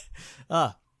my...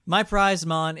 My prize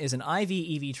Mon is an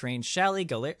IV-EV trained shiny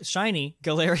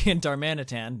Galarian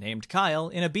Darmanitan named Kyle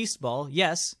in a Beast Ball.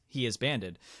 Yes, he is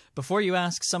banded. Before you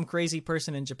ask, some crazy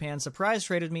person in Japan surprise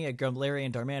traded me a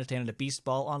Galarian Darmanitan in a Beast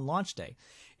Ball on launch day.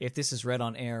 If this is read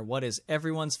on air, what is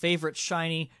everyone's favorite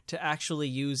shiny to actually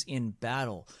use in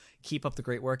battle? Keep up the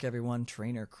great work, everyone.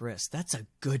 Trainer Chris. That's a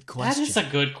good question. That is a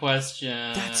good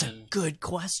question. That's a good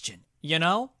question. You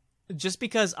know? Just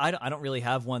because I don't really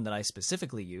have one that I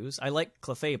specifically use. I like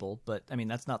Clefable, but, I mean,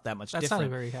 that's not that much different. That's not a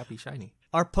very happy shiny.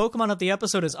 Our Pokemon of the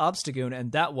episode is Obstagoon,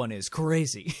 and that one is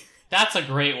crazy. That's a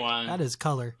great one. That is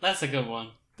color. That's a good one.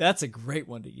 That's a great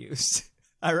one to use.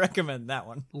 I recommend that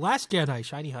one. Last gen, I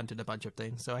shiny hunted a bunch of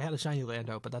things, so I had a shiny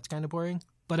Lando, but that's kind of boring.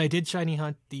 But I did shiny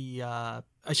hunt I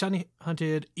shiny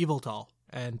hunted Yveltal,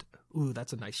 and, ooh,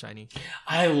 that's a nice shiny.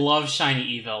 I love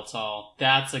shiny Yveltal.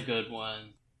 That's a good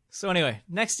one. So anyway,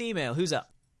 next email. Who's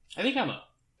up? I think I'm up.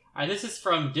 All right, this is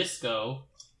from Disco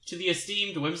to the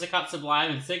esteemed Whimsicott, Sublime,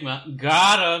 and Sigma.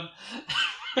 Got him!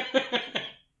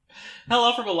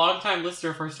 Hello from a long-time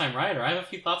listener, first-time writer. I have a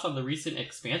few thoughts on the recent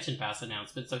expansion pass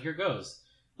announcement, so here goes.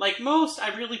 Like most,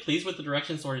 I'm really pleased with the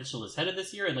direction Sword and Shield is headed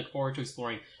this year and look forward to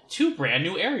exploring 2 brand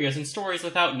new areas and stories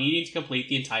without needing to complete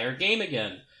the entire game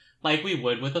again, like we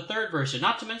would with the 3rd version,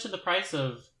 not to mention the price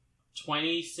of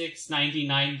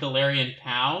 $26.99 Galarian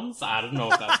pounds. I don't know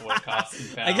if that's what it costs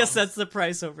in pounds. I guess that's the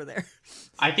price over there.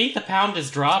 I think the pound is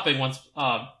dropping once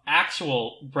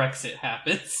actual Brexit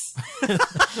happens.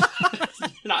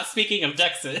 Not speaking of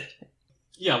Dexit.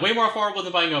 Yeah, way more affordable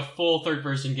than buying a full 3rd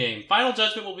version game. Final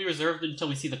judgment will be reserved until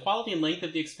we see the quality and length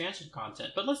of the expansion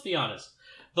content. But let's be honest,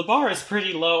 the bar is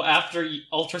pretty low after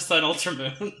Ultra Sun, Ultra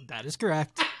Moon. That is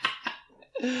correct.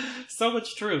 So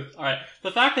much truth. Alright,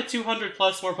 the fact that 200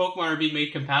 plus more Pokemon are being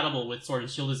made compatible with Sword and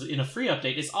Shield in a free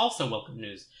update is also welcome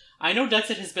news. I know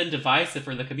Dexit has been divisive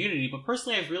for the community, but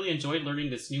personally I've really enjoyed learning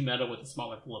this new meta with a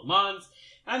smaller pool of mons,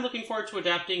 and I'm looking forward to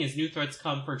adapting as new threats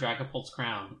come for Dragapult's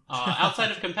crown. Outside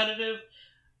of competitive...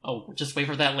 Oh, just wait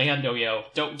for that Lando, yo.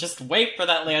 Don't just wait for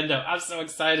that Lando. I'm so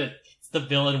excited. It's the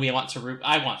villain I want to root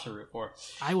for.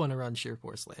 I want to run Sheer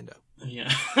Force Lando.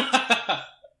 Yeah.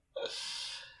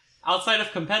 Outside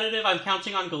of competitive, I'm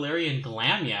counting on Galarian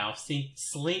Glammeow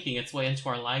slinking its way into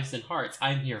our lives and hearts.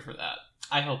 I'm here for that.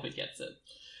 I hope it gets it.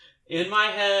 In my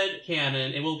head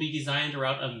canon, it will be designed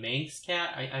around a Manx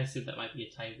cat. I assume that might be a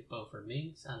typo for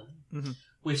Manx. I don't know. Mm-hmm.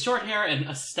 With short hair and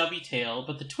a stubby tail,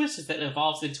 but the twist is that it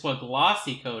evolves into a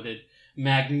glossy-coated,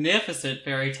 magnificent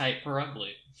fairy-type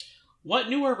Purugly. What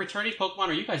newer returning Pokemon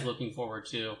are you guys looking forward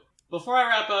to? Before I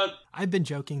wrap up... I've been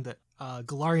joking that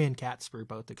Galarian cats for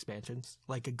both expansions,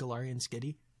 like a Galarian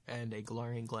Skitty and a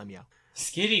Galarian Glammeow.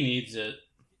 Skitty needs it.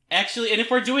 Actually, and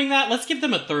if we're doing that, let's give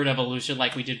them a 3rd evolution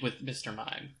like we did with Mr.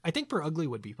 Mime. I think Purugly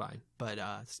would be fine, but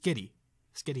Skitty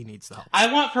needs the help.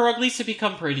 I want Puruglies to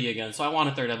become pretty again, so I want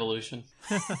a 3rd evolution.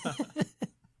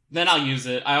 Then I'll use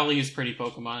it. I only use pretty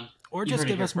Pokemon. Or just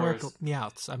give us more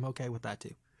Meowths. I'm okay with that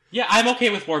too. Yeah, I'm okay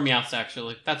with more Meowths,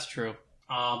 actually. That's true.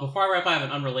 Before I wrap up, I have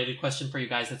an unrelated question for you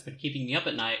guys that's been keeping me up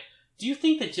at night. Do you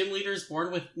think that gym leaders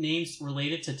born with names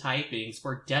related to typings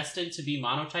were destined to be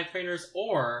monotype trainers,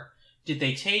 or did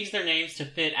they change their names to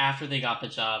fit after they got the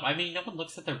job? I mean, no one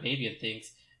looks at their baby and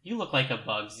thinks, you look like a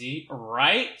Bugsy,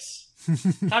 right?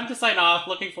 Time to sign off.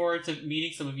 Looking forward to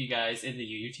meeting some of you guys in the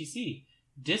UUTC.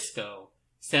 Disco.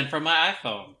 Sent from my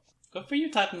iPhone. Good for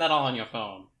you typing that all on your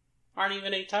phone. Aren't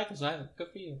even any typos either.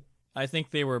 Good for you. I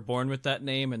think they were born with that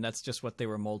name, and that's just what they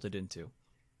were molded into.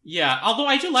 Yeah, although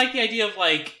I do like the idea of,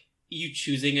 like, you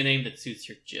choosing a name that suits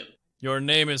your gym. Your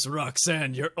name is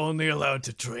Roxanne. You're only allowed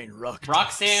to train rock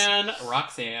types.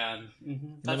 Roxanne. Mm-hmm.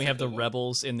 Then we have the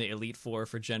Rebels in the Elite Four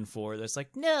for Gen 4. That's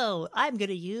like, No, I'm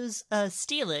gonna use a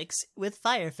Steelix with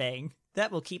Firefang.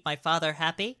 That will keep my father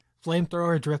happy.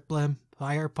 Flamethrower, Drifblim,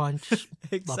 Fire Punch.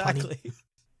 exactly.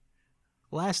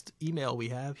 Last email we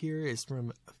have here is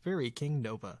from Fairy King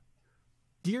Nova.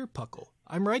 Dear Puckle,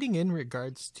 I'm writing in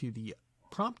regards to the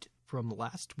prompt from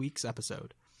last week's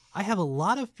episode. I have a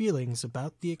lot of feelings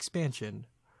about the expansion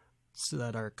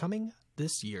that are coming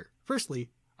this year. Firstly,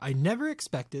 I never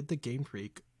expected the Game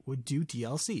Freak would do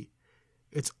DLC.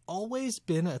 It's always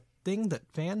been a thing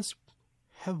that fans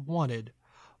have wanted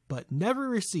but never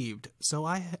received, so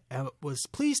I was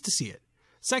pleased to see it.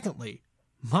 Secondly,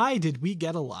 my did we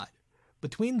get a lot.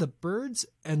 Between the birds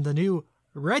and the new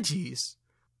Reggies,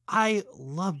 I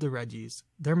love the Reggies.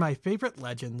 They're my favorite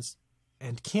legends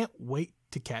and can't wait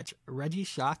to catch Reggie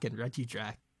Shock and Reggie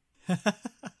Drac.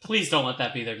 Please don't let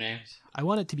that be their names. I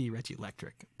want it to be Reggie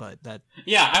Electric, but that...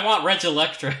 Yeah, I want Reg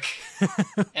Electric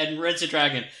and Reg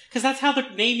Dragon, because that's how the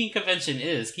naming convention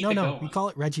is. Keep it No, going. we call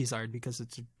it Reggizard because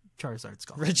it's a Charizard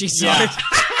skull. Reggizard. Yeah.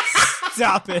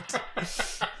 Stop it.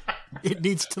 It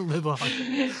needs to live on.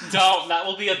 Don't. That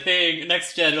will be a thing.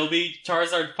 Next gen, it'll be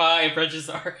Charizard 5,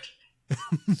 Regizard.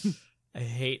 I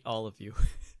hate all of you.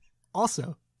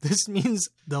 Also, this means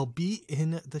they'll be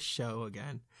in the show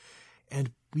again,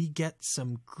 and we get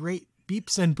some great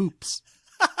beeps and boops.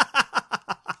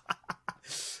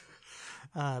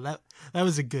 That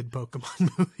was a good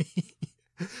Pokemon movie.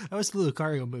 That was the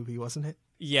Lucario movie, wasn't it?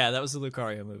 Yeah, that was the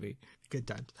Lucario movie. Good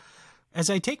times. As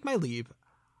I take my leave,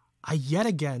 I yet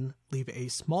again leave a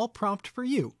small prompt for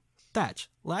you. Thatch,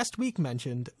 last week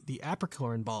mentioned the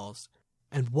apricorn balls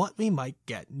and what we might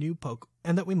get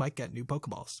that we might get new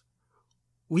Pokeballs.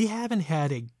 We haven't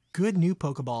had a good new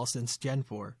Pokeball since Gen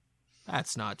 4.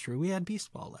 That's not true. We had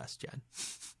Beast Ball last gen.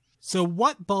 So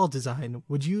what ball design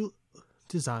would you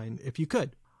design if you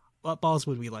could? What balls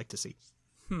would we like to see?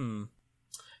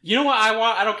 You know what I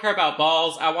want? I don't care about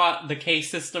balls. I want the case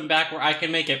system back where I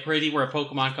can make it pretty where a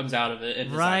Pokemon comes out of it.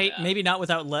 And Right, maybe not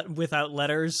without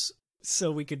letters,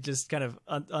 so we could just kind of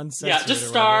uncensor Yeah, just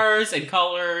stars and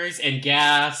colors and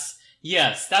gas.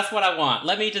 Yes, that's what I want.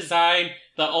 Let me design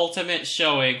the ultimate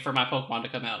showing for my Pokemon to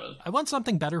come out of. I want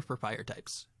something better for fire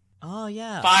types. Oh,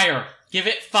 yeah. Fire. Give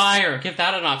it fire. Give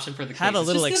that an option for the Have cases.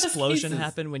 a little Just give us explosion cases.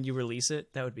 happen when you release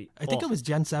it. That would be... I think it was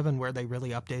Gen 7 where they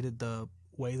really updated the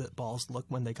way that balls look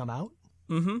when they come out.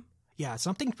 Mm-hmm. Yeah,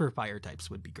 something for fire types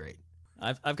would be great.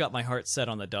 I've got my heart set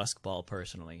on the Dusk Ball,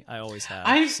 personally. I always have.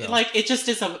 It just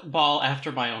is a ball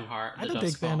after my own heart. I'm a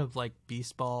big fan of, like,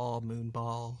 Beast Ball, Moon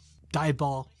Ball, Dive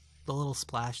Ball, the little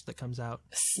splash that comes out.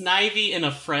 Snivy in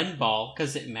a friend ball,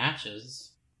 because it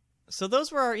matches. So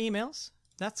those were our emails.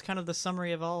 That's kind of the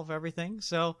summary of all of everything.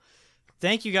 So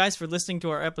thank you guys for listening to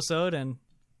our episode, and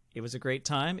it was a great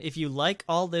time. If you like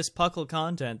all this Puckle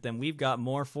content, then we've got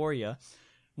more for you.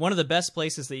 One of the best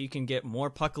places that you can get more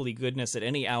Puckly goodness at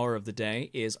any hour of the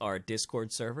day is our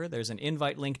Discord server. There's an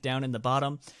invite link down in the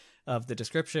bottom of the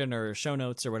description or show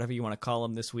notes or whatever you want to call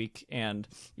them this week, and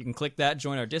you can click that,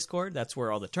 join our Discord. That's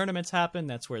where all the tournaments happen.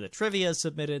 That's where the trivia is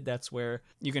submitted. That's where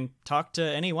you can talk to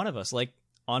any one of us, like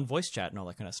on voice chat and all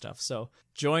that kind of stuff. So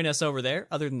join us over there.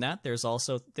 Other than that, there's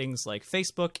also things like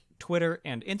Facebook, Twitter,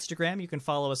 and Instagram you can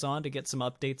follow us on to get some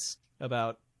updates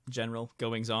about general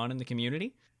goings-on in the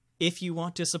community. If you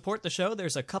want to support the show,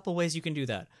 there's a couple ways you can do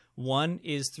that. One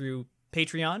is through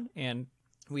Patreon, and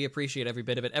we appreciate every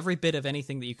bit of it. Every bit of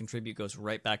anything that you contribute goes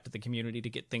right back to the community to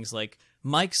get things like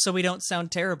mics so we don't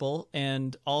sound terrible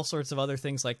and all sorts of other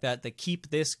things like that that keep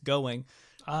this going.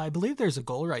 I believe there's a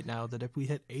goal right now that if we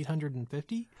hit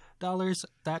 $850,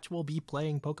 Thatch will be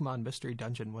playing Pokemon Mystery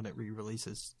Dungeon when it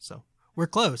re-releases. So we're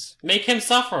close. Make him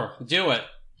suffer. Do it.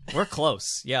 We're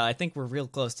close. Yeah, I think we're real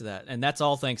close to that. And that's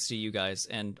all thanks to you guys.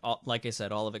 And like I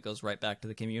said, all of it goes right back to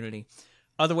the community.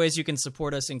 Other ways you can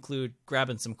support us include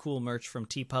grabbing some cool merch from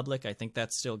TeePublic. I think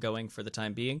that's still going for the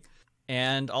time being.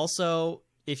 And also,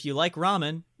 if you like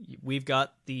ramen, we've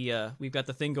got the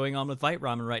thing going on with Vite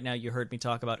Ramen right now you heard me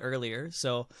talk about earlier.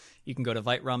 So you can go to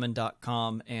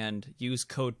viteramen.com and use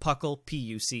code PUCL,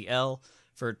 P-U-C-L,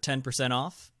 for 10%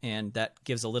 off, and that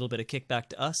gives a little bit of kickback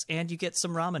to us, and you get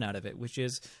some ramen out of it, which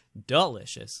is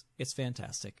delicious. It's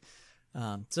fantastic.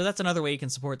 So that's another way you can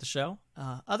support the show.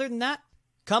 Other than that,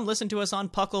 come listen to us on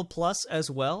PUCL Plus as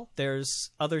well.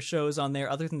 There's other shows on there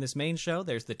other than this main show.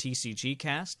 There's the TCG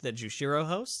cast that Jushiro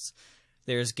hosts.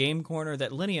 There's Game Corner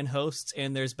that Linian hosts,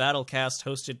 and there's Battlecast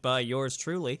hosted by yours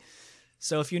truly.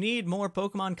 So if you need more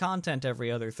Pokemon content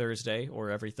every other Thursday, or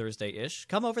every Thursday-ish,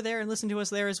 come over there and listen to us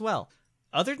there as well.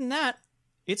 Other than that,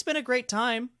 it's been a great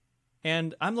time,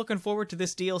 and I'm looking forward to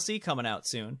this DLC coming out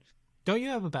soon. Don't you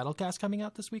have a Battlecast coming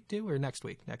out this week too, or next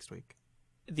week? Next week.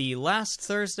 The last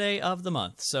Thursday of the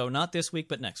month, so not this week,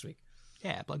 but next week.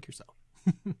 Yeah, plug yourself.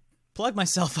 Plug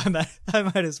myself, I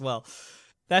might as well.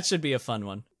 That should be a fun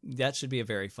one. That should be a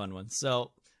very fun one.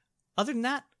 So, other than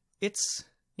that, it's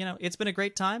been a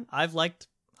great time. I've liked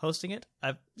hosting it.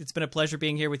 It's been a pleasure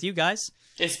being here with you guys.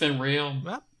 It's been real.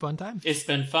 Well, fun time. It's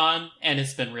been fun, and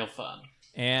it's been real fun.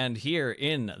 And here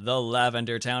in the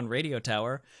Lavender Town Radio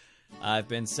Tower, I've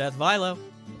been Seth Vilo.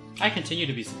 I continue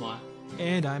to be Sublime.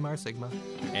 And I'm R Sigma.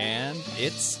 And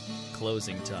it's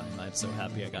closing time. I'm so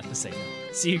happy I got to say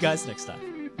that. See you guys next time.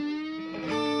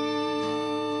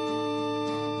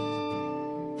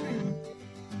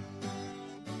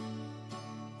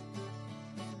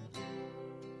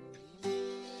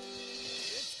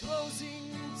 It's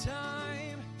closing time.